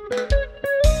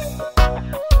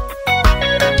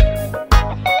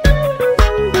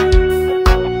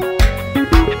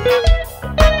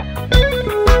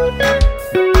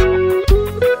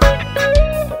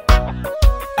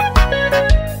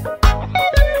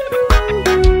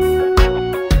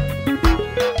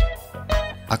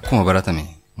 Akkuma baratame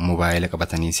mobaayila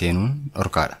qabatanii seenuun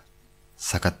dhorkaadha.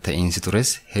 Sakatta'iinsi tures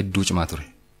hedduu cimaa ture.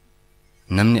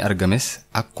 Namni argames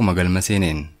akkuma galma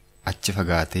seeneen achi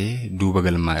fagaatee duuba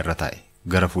galmaa irra taa'e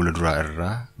gara fuula duraa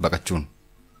irraa baqachuun.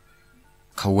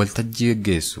 Kan waltajjii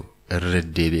geggeessu irra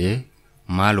deddeebi'ee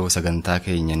maaloo sagantaa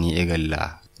keenya ni eegallaa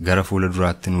gara fuula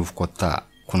duraatti nuuf kottaa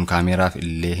kun kaameraaf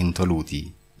illee hin toluutii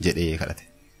jedhee kadhate.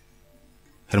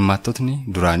 Hirmaattotni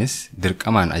duraanis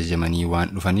dirqamaan ajajamanii waan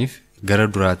dhufaniif gara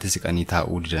duraatti siqanii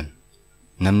taa'uu didan.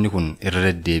 Namni kun irra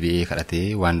deddeebi'ee kadhatee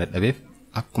waan dadhabeef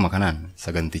akkuma kanaan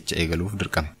saganticha eegaluuf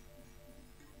dirqame.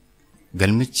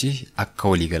 Galmichi akka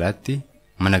waliigalaatti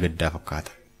mana gaddaa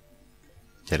fakkaata.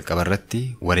 Jalqaba irratti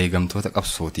wareegamtoota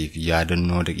qabsootiif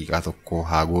yaadannoo daqiiqaa tokko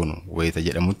haa goonu wayita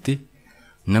jedhamutti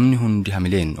namni hundi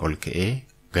hamileen ol ka'ee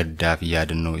gaddaa fi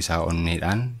yaadannoo isaa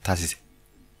onneedhaan taasise.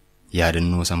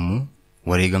 Yaadannoo sammuu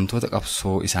wareegamtoota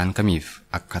qabsoo isaan kamiif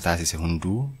akka taasise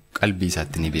hunduu qalbii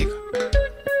isaatti ni beeka.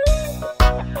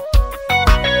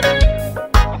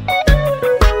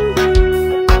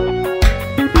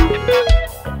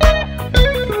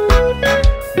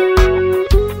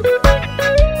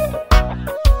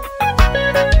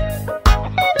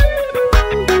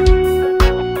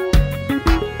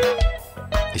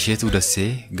 Isheetu dassee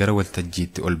gara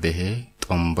waltajjiitti ol bahee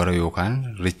xombora yookaan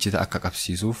richita akka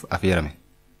qabsiisuuf afeerame.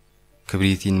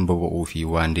 Kibriitiin boba'uu fi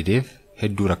waan dideef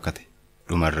hedduu rakkate.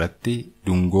 Dhumarratti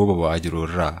dungoo boba'aa jiru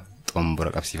irraa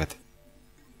xombora qabsiifate.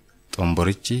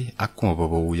 Xomborichi akkuma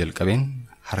boba'uu jalqabeen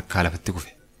harkaa lafatti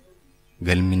kufe.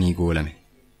 Galmi ni goolame.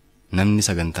 Namni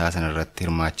sagantaa sanarratti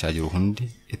hirmaachaa jiru hundi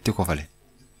itti kofale.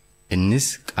 Innis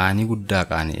qaanii guddaa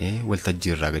qaani'ee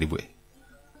waltajjii irraa gadi bu'e.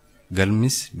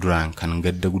 Galmis duraan kan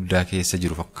gadda guddaa keessa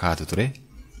jiru fakkaatu ture,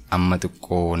 amma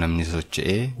xiqqoo namni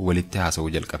socho'ee walitti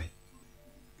haasa'uu jalqabe.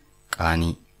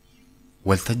 Qaanii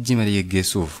waltajjii malee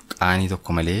geggeessuuf qaanii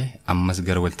tokko malee ammas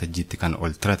gara waltajjiitti kan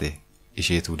ol tirate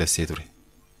isheetu dassee ture.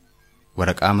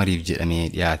 Waraqaa mariif jedhamee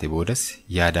dhiyaate boodas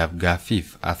yaadaaf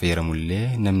gaaffiif afeeramullee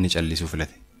namni callisuu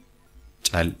filate.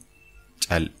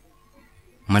 Cal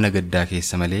mana gaddaa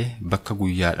keessa malee bakka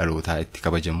guyyaa dhalootaa itti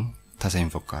kabajamu tasa hin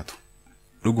fakkaatu.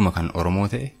 Dhuguma kan Oromoo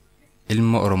ta'e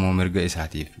ilma Oromoo mirga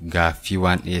isaatiif gaaffii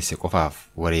waan dhiyeesse qofaaf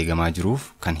wareegamaa jiruuf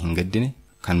kan hin gaddine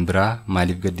kan biraa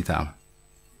maaliif gaddi ta'ama?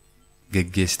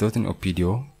 Geggeessitootni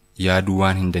Oppiidiyoo yaaduu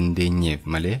waan hin dandeenyeef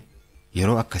malee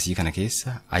yeroo akkasii kana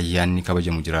keessa ayyaanni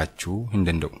kabajamu jiraachuu hin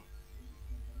danda'u.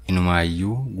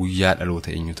 Inumaayyuu guyyaa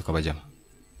dhaloota eenyutu kabajama.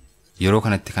 Yeroo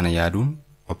kanatti kana yaaduun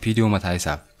Oppiidiyoo mataa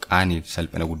isaaf qaaniif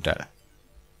salphina guddaadha.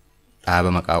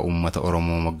 Dhaaba maqaa uummata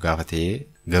Oromoo moggaafatee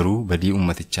garuu badii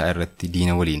ummatichaa irratti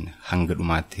diina waliin hanga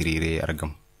dhumaatti hiriiree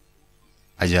argamu.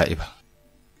 Ajaa'iba!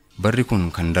 Barri kun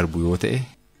kan darbu yoo ta'e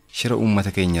shira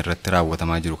uummata keenya irratti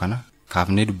raawwatamaa jiru kana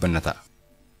kaafnee dubbanna ta'a.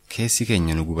 Keessi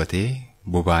keenya nu gubatee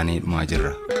bobaanee dhumaa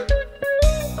jirra.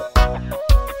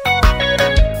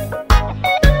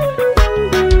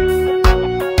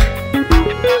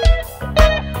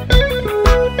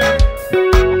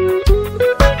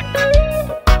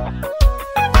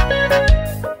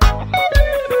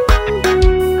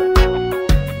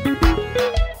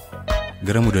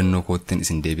 Gara mudannoo koottiin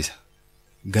isin deebisa.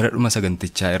 Gara dhuma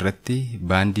sagantichaa irratti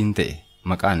baandiin ta'e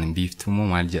maqaan biiftuu moo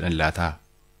maal jedhan laataa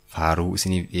faaruu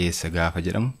isiniif dhiyeessa gaafa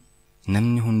jedhamu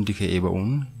namni hundi ka'ee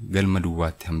ba'uun galma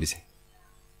duwwaatti hambise.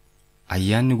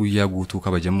 Ayyaanni guyyaa guutuu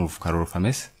kabajamuuf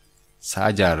karoorfames sa'a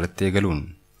 6 irratti eegaluun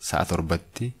sa'a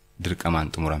 7tti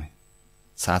dirqamaan xumurame.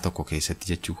 Sa'a 1 keessatti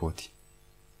jechuu kooti.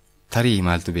 Tarii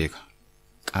maaltu beeka?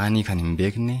 Qaanii kan hin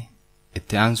beekne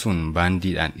itti aansuun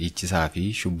baandiidhaan dhiichisaa fi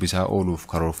shubbisaa ooluuf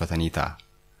karoorfatanii ta'a.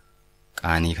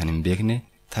 Qaanii kan hin beekne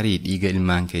tarii dhiiga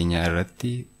ilmaan keenyaa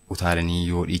irratti utaalanii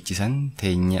yoo dhiichisan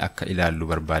teenyee akka ilaallu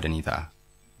barbaadanii ta'a.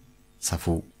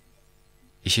 Safuu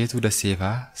isheetu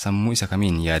dasseefaa sammuu isa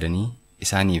kamiin yaadanii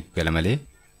isaaniif gala malee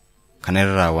kana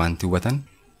irraa wanti hubatan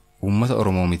uummata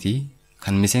Oromoo mitii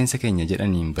kan miseensa keenya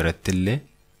jedhaniin birattillee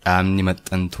dhaabni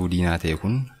maxxantuu diinaa ta'e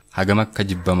kun hagam akka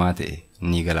jibbamaa ta'e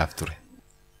ni galaaf ture.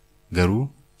 Garuu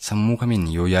sammuu kamiin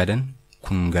yoo yaadan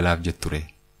kun galaaf jetture.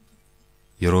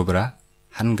 Yeroo biraa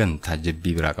hangan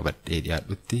taajjabbii biraa qabadhee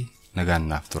dhiyaadhutti nagaan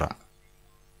naaf tura.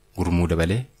 Gurmuu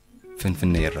dabalee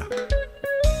Finfinnee irra.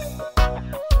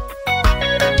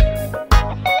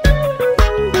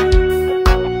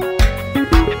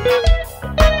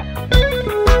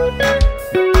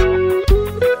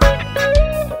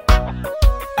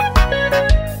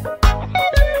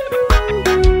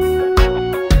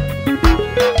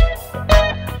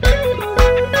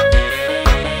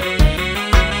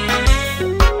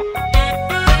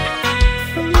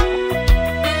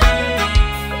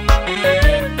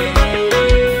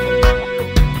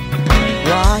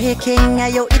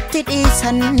 itti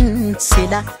dhiisan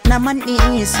sila naman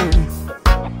dhiisu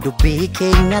dubbii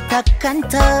keenya takkan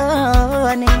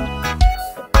taane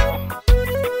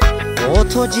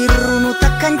otoo jirru nu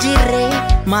takkan jirre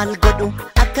maal godhu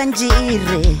akkan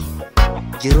jirre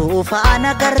jiruu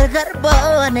faana gargar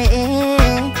baane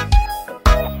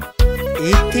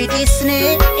itti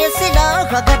dhiisne sila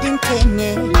gadi hin teenye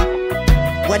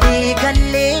walii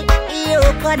gallee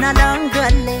yookaan alaan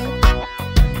galle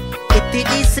itti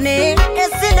dhiisne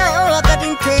sila gadi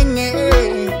hin teenye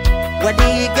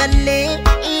walii gallee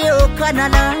yookaan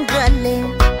alaan galle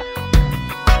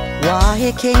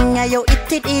waa'ee keenya yoo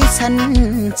itti dhiisan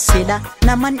sila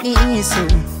naman dhiisu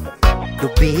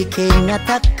dubbii keenya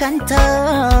takkan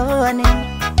taane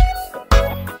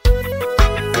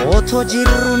otoo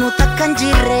jirru nu takkan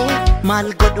jirre maal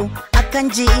godhu akkan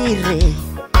jirre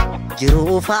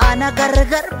jiruu faana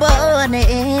gargar baane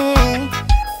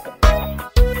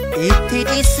itti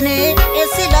dhiisne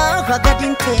sila gadi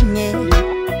hin teenye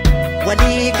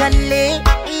walii gallee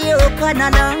yookaan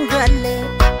alaan galle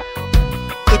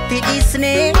itti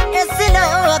dhiisne sila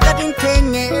gadi hin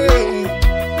teenye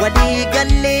walii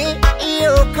gallee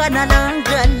yookaan alaan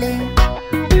galle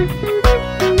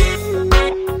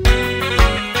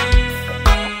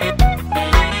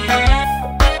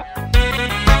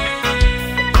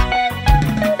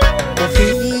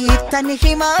ofiittani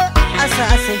hima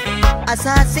asaase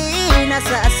asaasiin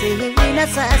asaasiin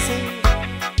asaase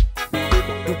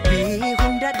dubbii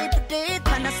hunda dibdee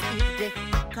kanas dibde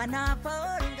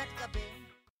kanaafoon gadqabe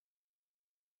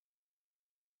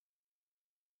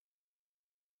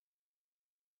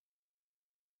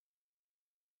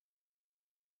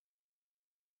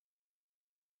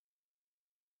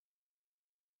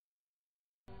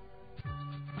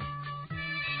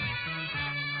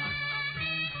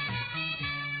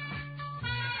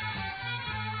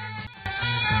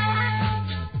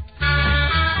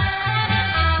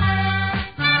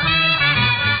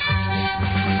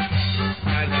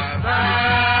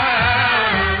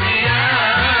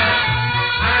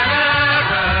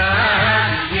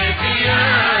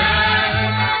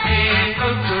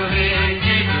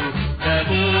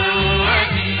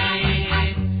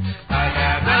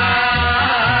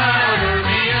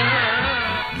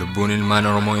lubbuun ilmaan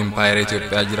Oromoo impaayera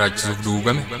Itoophiyaa jiraachisuuf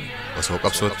duugame osoo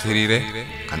qabsootti hiriire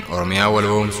kan Oromiyaa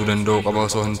walhoomsuu danda'u qaba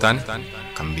osoo hin taane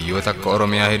kan biyyoota akka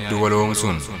Oromiyaa hedduu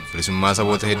walhoomsuun bilisummaa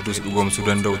saboota hedduus dhugoomsuu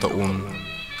danda'u ta'uun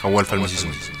kan wal falmisiisu.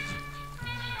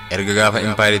 Erga gaafa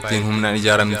impaayerittiin humnaan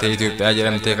ijaaramtee Itoophiyaa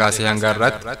jedhamtee kaasee hanga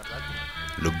har'aatti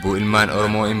lubbuu ilmaan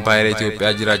Oromoo impaayera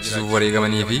Itoophiyaa jiraachisuuf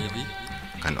wareegamanii fi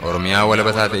kan Oromiyaa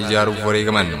walaba taate ijaaruuf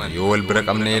wareegaman yoo wal bira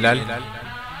qabnee ilaalle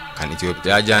kan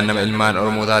Itoophiyaa jaannama ilmaan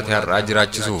Oromoo taate har'aa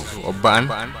jiraachisuuf obba'an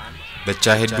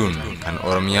dachaa hedduun kan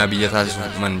Oromiyaa biyya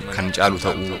taasisuuf kan caalu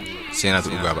ta'uu seenatu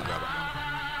dhugaa ba'a.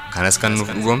 Kanas kan nuuf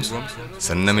dhugoomsu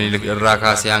sirna Minilik irraa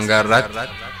kaasee hanga har'aatti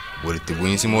walitti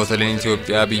bu'iinsi mootoleen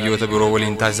Itoophiyaa biyyoota biroo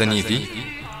waliin taasisanii fi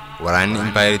waraanni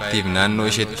impaayerittiif naannoo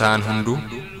isheetti ta'an hunduu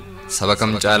saba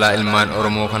kam caalaa ilmaan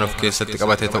Oromoo kan of keessatti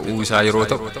qabate ta'uu isaa yeroo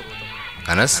ta'u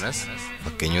kanas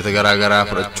fakkeenyota garaa garaa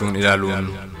fudhachuun ilaaluun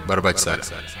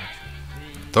barbaachisaadha.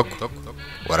 Tokko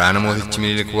waraana mootichi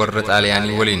Minilik warra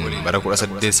Xaaliyaanii waliin bara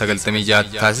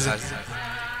 1896 taasise.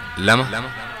 Lama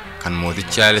kan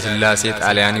mootichi Haile Sillaasee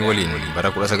Xaaliyaanii waliin bara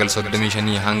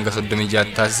 1935 hanga 36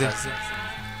 taasise.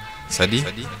 Sadi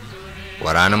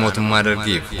waraana mootummaa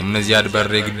Dargiif humna Ziyaad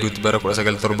Barree gidduutti bara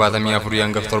 1974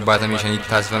 hanga 75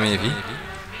 taasifamee fi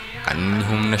kan inni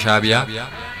humna Shaabiyaa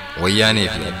wayyaanee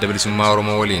fi adda bilisummaa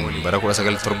Oromoo waliin bara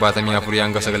 1974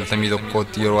 hanga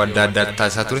 91tti yeroo adda addaatti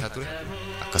taasisaa ture.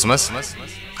 Akkasumas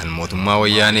kan mootummaa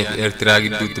wayyaanee fi Eertiraa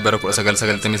gidduutti bara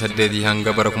 1998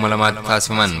 hanga bara 2000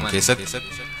 taasifaman keessatti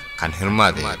kan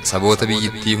hirmaate saboota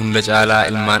biyyattii hunda caalaa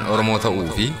ilmaan Oromoo ta'uu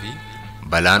fi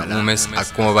balaan uumes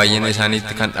akkuma baay'ina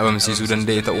isaaniitti kan dhabamsiisuu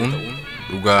danda'e ta'uun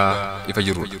dhugaa ifa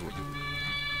jirudha.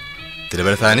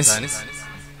 Dabalataanis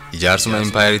ijaarsuma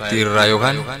impaayeritti irraa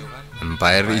yookaan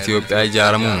impaayerri Itoophiyaa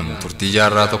ijaaramuun turtii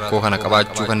jaarraa tokkoo kana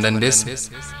qabaachuu kan dandeesse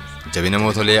jabina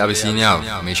mootolee Abisiiniyaaf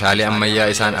meeshaalee ammayyaa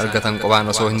isaan argatan qobaan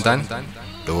osoo hin taane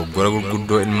dogoggora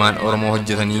gurguddoo ilmaan Oromoo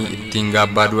hojjetanii ittiin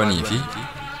gaabbaa du'anii fi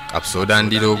qabsoo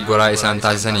daandii dogoggoraa isaan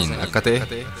taasisaniin akka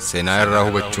ta'e seenaa irraa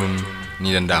hubachuun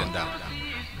ni danda'ama.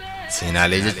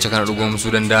 Seenaalee jecha kana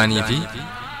dhugoomsuu danda'anii fi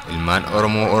ilmaan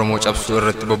Oromoo cabsuu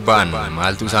irratti bobba'an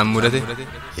maaltu isaan mudate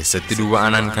eessatti duuba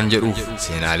aanan kan jedhuuf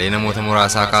seenaalee namoota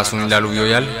muraasaa kaasuun ilaaluuf yoo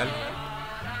yaalle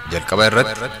jalqaba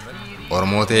irratti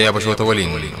Oromoo ta'ee Habashoota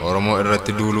waliin Oromoo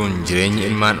irratti duuluun jireenyi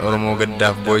ilmaan Oromoo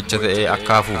gaddaaf boo'icha ta'ee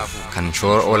akkaafuuf kan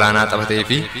shoora olaanaa taphatee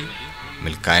fi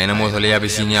milkaa'ina mootolee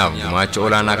Abisiiniyaaf gumaacha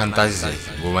olaanaa kan taasise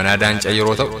Gobanaa Daancaa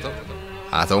yeroo ta'u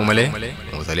haa ta'u malee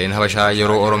mootoleen habashaa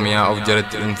yeroo Oromiyaa of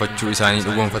jalatti dhuunfachuu isaanii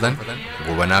dhugoonfatan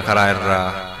gobanaa karaa irraa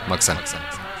maqsan.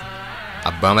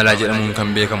 Abbaa Malaa jedhamuun kan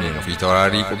beekamu fi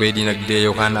tooraarii qubee diinagdee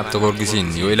yookaan Abtogorgisiin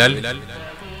yoo ilaalle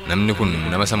namni kun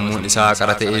nama sammuun isaa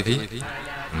qara ta'ee fi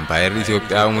impaayerri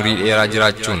Itoophiyaa umurii dheeraa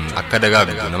jiraachuun akka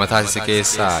dagaagdu nama taasise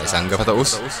keessaa isaan gafa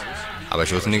ta'us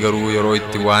habashootni garuu yeroo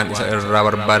itti waan isa irraa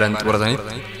barbaadan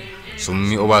xumuratanitti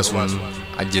summii obaasuun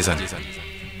ajjeesan.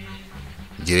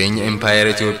 Jireenya impaayera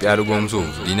Itoophiyaa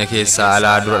dhugoomsuuf diina keessaa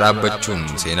alaa dura dhaabbachuun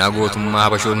seenaa gootummaa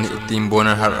habashootni ittiin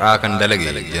boonan har'aa kan dalage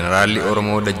jeneraalli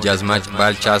Oromoo Dajjaazmaach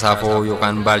Baalchaa Saafoo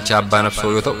yookaan Baalchaa Abbaa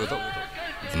Nabsoo yoo ta'u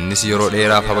innis yeroo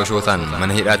dheeraaf habashootaan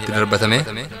mana hidhaatti darbatame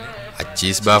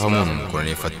achiis baafamuun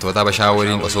koloneeffattoota habashaa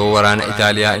waliin osoo waraana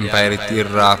Itaaliyaa impaayeritti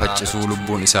irraa faccisuu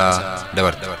lubbuun isaa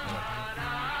dabarte.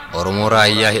 Oromoo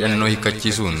raayyaa hidhannoo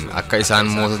hiikkachiisuun akka isaan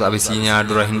mootota Abisiiniyaa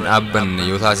dura hin dhaabbanne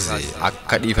yoo taasise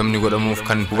akka dhiifamni godhamuuf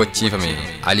kan hubachiifame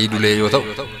Alii Dulee yoo ta'u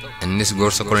innis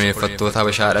gorsa koloneeffattoota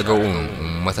habashaa dhaga'uun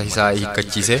uummata isaa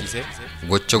hiikkachiise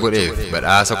gocha godheef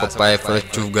badhaasa qophaa'ee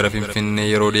fudhachuuf gara Finfinnee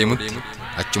yeroo deemutti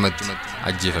achumatti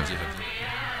ajjeefame.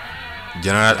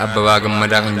 Jeneraal Abbabaa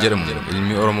Gammadaa kan jedhamu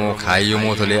ilmi Oromoo kaayyoo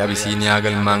mootolee Abisiiniyaa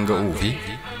galmaan ga'uu fi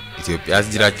Itoophiyaas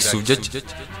jiraachisuuf jecha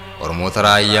Oromoota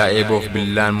raayyaa eeboof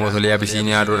billaan mootolee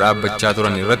Abisiiniyaa dura dhaabbachaa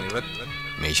turan irratti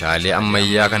meeshaalee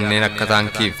ammayyaa kanneen akka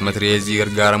taankiif matireezii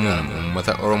gargaaramuun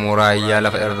uummata Oromoo raayyaa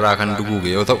lafa irraa kan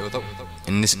duguuge yoo ta'u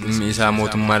innis dhimmi isaa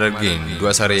mootummaa dargeen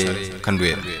du'a saree kan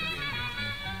du'edha.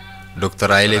 Dr.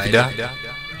 Hayilee Fidaa,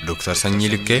 Dr. Sanyii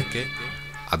Likkee,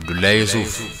 Abdullaa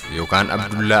Yesuuf yookaan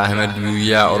Abdullaa Ahmed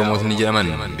Biyyaa Oromootni jedhaman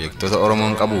beektota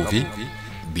Oromoon qabuu fi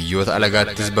biyyoota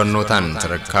alagaattis barnootaan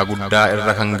sadarkaa guddaa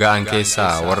irra kan ga'an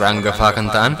keessaa warra hangafaa kan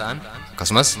ta'an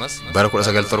akkasumas bara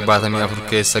 1974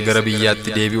 keessa gara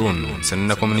biyyaatti deebi'uun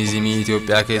sirna komuniizimii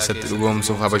Itoophiyaa keessatti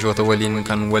dhugoomsuuf habashoota waliin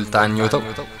kan wal ta'an yoo ta'u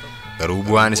garuu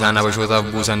bu'aan isaan habashootaaf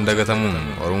buusan dagatamuun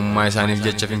oromummaa isaaniif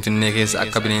jecha Finfinnee keessa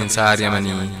akka bineensaa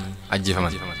ari'amanii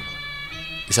ajjeefaman.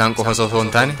 Isaan qofa osoo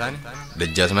hin taane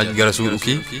Dajjaazmaach Garasuu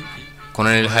Dhukii,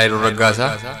 Koloneel Haayiluu Raggaasaa,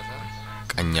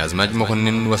 Qanyaazmaach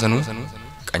Mokonnin Wasanuu,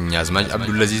 Qanyaazmaach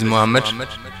Abdullaziz Mohaammed,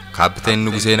 Kaapteen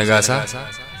Nugusee Nagaasaa,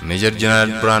 Meejar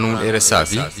Jeneraal Biraanuu Dheeressaa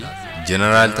fi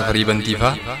Jeneraal Tafarii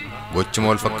Bantiifaa gochuma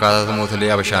wal fakkaataa mootolee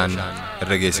Habashaan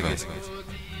irra geessifame.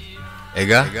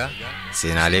 Egaa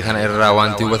seenaalee kana irraa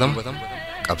wanti hubatamu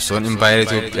qabsoon impaayera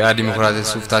Itoophiyaa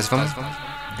dimokiraatessuuf taasifamu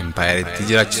impaayeritti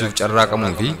jiraachisuuf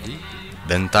carraaqamuu fi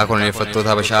dantaa koloneeffattoota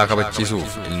Habashaa kabachiisuuf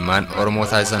ilmaan Oromoo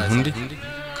taasisan hundi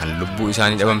kan lubbuu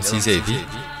isaanii dhabamsiisee fi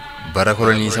bara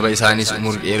kolonii saba isaaniis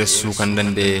umurii dheeressuu kan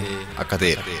danda'e akka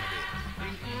ta'edha.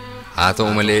 Haa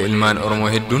ta'u malee ilmaan Oromoo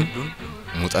hedduun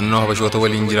muuxannoo habashoota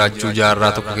waliin jiraachuu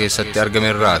jaarraa tokko keessatti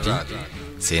argamerraa fi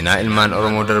seenaa ilmaan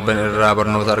Oromoo darban irraa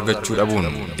barnoota argachuu dhabuun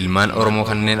ilmaan Oromoo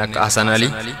kanneen akka Hasan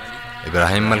Alii,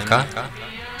 Ibraahim Malkaa,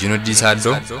 Jinuddii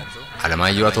Saaddoo,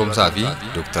 Alamaayyoo Atoomsaa fi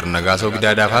Dr. Nagaasoo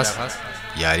Gidaadaafaas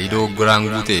yaalii dogoggoraan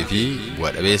guutee fi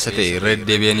bu'aa dhabeessa ta'e irra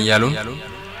deddeebi'anii yaaluun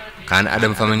kaan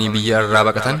adamfamanii biyya irraa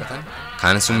baqatan,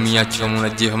 kaan summii nyaachifamuun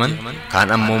ajjeefaman,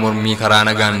 kaan ammoo mormii karaa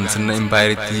nagaan sirna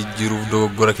impaayeritti jijjiiruuf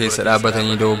dogoggora keessa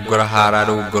dhaabbatanii dogoggora haaraa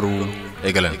dogoggoruu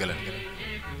eegalan.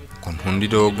 Kun hundi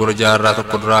dogoggora jaarraa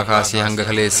tokko duraa kaasee hanga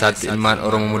kaleessaatti ilmaan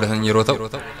Oromoo mudatan yeroo ta'u,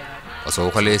 osoo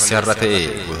kaleessi har'a ta'e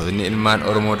gosoonni ilmaan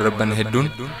Oromoo darban hedduun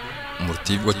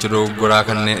murtiif gocha dogoggoraa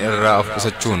kanneen irraa of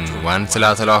qusachuun waan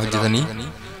silaa salaa hojjetanii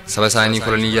saba isaanii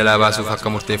kolonii jalaa baasuuf akka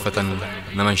murteeffatan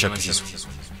nama shakkisiisu.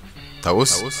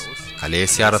 Ta'us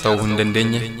kaleessi har'a ta'uu hin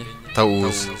dandeenye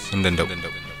ta'uus hin danda'u.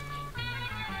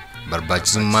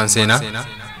 Barbaachisummaan seenaa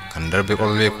kan darbe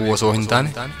qofa beekuu osoo hin taane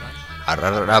har'a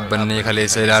dhaabbannee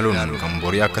kaleessa ilaaluun kan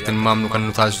borii akka tilmaamnu kan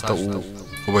nu taasisu ta'uu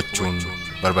hubachuun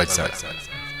barbaachisaadha.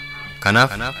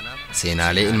 Kanaaf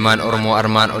seenaalee ilmaan Oromoo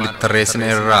armaan olitti tarreessine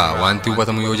irraa wanti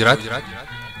hubatamu yoo jiraate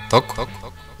tokko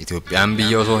Itoophiyaan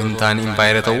biyya osoo hin taane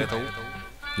impaayera ta'uu,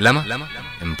 lama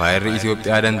impaayerri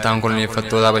Itoophiyaa dantaan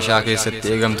koloneeffattoota Habashaa keessatti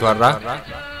eegamtu har'aa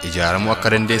ijaaramuu akka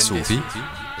dandeessuu fi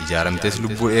ijaaramtees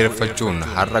lubbuu dheereffachuun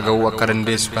har'a ga'uu akka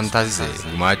dandeessu kan taasise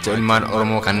gumaacha ilmaan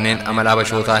Oromoo kanneen amala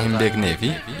Habashootaa hin beeknee fi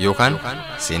yookaan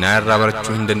seenaa irraa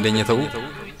barachuu hin dandeenye ta'uu,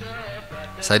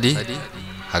 sadi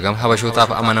hagam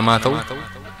Habashootaaf amanamaa ta'u,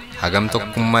 hagam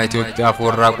tokkummaa Itoophiyaaf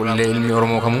warraa qullee ilmi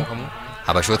Oromoo kamuu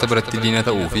Habashoota biratti diina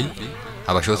ta'uu fi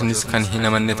Habashootnis kan hin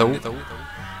amanne ta'uu,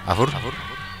 afur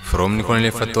firoomni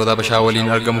koloneeffattoota Habashaa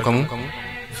waliin argamu kamuu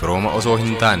firooma osoo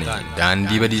hin taane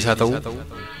daandii badiisaa ta'uu,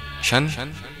 shan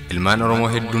ilmaan Oromoo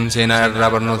hedduun seenaa irraa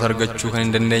barnoota argachuu kan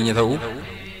hin dandeenye ta'uu,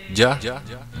 ja'a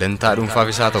dantaa dhuunfaaf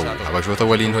isaa ta'u Habashoota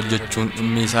waliin hojjechuun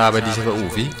dhimmi isaa badiisa ta'uu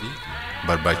fi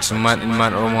barbaachisummaan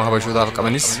ilmaan Oromoo habashootaaf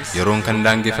qabanis yeroon kan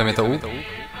daangeffame ta'uu.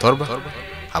 7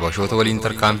 habashoota waliin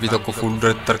tarkaanfii tokko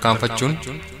fuulduratti tarkaanfachuun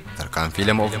tarkaanfii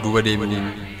lama of duuba deebi'uu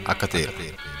akka ta'eera.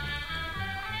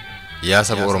 Yaa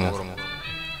saba Oromoo,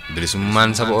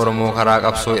 bilisummaan saba Oromoo karaa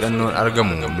qabsoo hidhannoon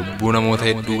argamu lubbuu namoota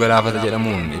hedduu galaafata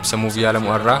jedhamuun ibsamuuf yaalamu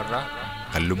irraa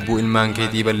kan lubbuu ilmaan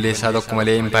keetii balleessaa tokko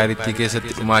malee impaayiritti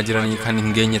keessatti dhumaa jiranii kan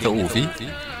hin geenye ta'uu fi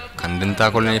kan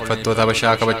dantaa koloneeffattoota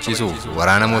Habashaa kabachiisuuf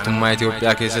waraana mootummaa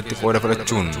Itoophiyaa keessatti qooda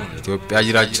fudhachuun Itoophiyaa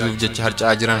jiraachisuuf jecha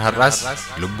harca'aa jiran har'aas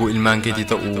lubbuu ilmaan keetii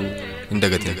ta'uu hin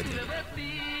dagatin.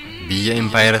 Biyya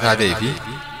impaayira taatee fi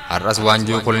har'as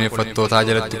waanjoo koloneeffattootaa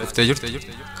jalatti kuftee jirtu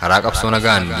karaa qabsoo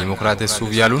nagaan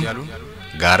diimokiraatessuuf yaaluun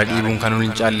gaara dhiibuun kan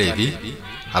hin caallee fi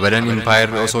abadan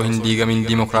impaayirri osoo hin diigamin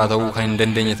diimokiraatawuu kan hin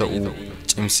dandeenye ta'uu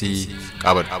cimsii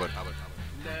qabadhu.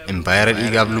 Impaayira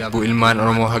dhiigaaf lubbuu ilmaan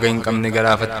Oromoo haga hin qabne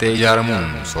galaafattee ijaaramuun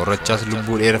soorrachaas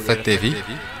lubbuu dheereffattee fi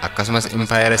akkasumas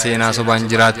impaayira seenaa sobaan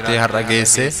jiraattee har'a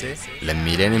geessee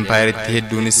lammiileen impaayiritti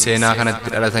hedduunis seenaa kanatti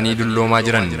dhalatanii dulloomaa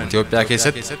jiran Itoophiyaa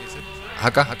keessatti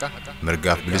haqa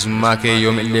mirgaaf bilisummaa kee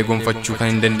yooma illee gonfachuu kan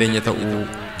hin dandeenye ta'uu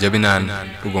jabinaan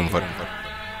dhugoomfadhu.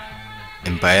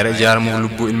 Impaayira ijaaramuuf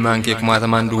lubbuu ilmaan kee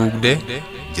kumaatamaan duguugdee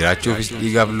jiraachuufis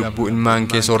dhiigaaf lubbuu ilmaan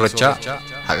kee soorrachaa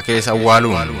haqa keessa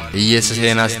awwaaluun hiyyeessa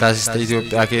seenaas taasista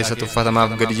Itoophiyaa keessa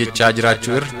tuffatamaaf gadi jechaa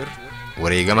jiraachuu irra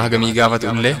wareegama hagamii gaafatu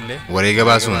illee wareega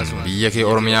baasuun biyya kee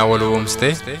Oromiyaa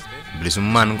waloomsitee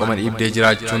bilisummaan qoma dhiibdee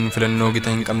jiraachuun filannoo gita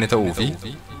hin qabne ta'uu fi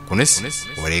kunis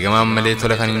wareegamaan malee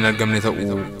tola kan hin argamne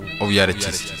ta'uu of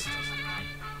yaadachiisa.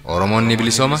 Oromoonni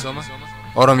bilisooma,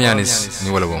 Oromiyaanis ni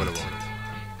walaboomti.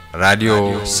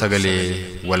 Raadiyoo Sagalee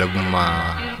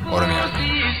Walabummaa Oromiyaa.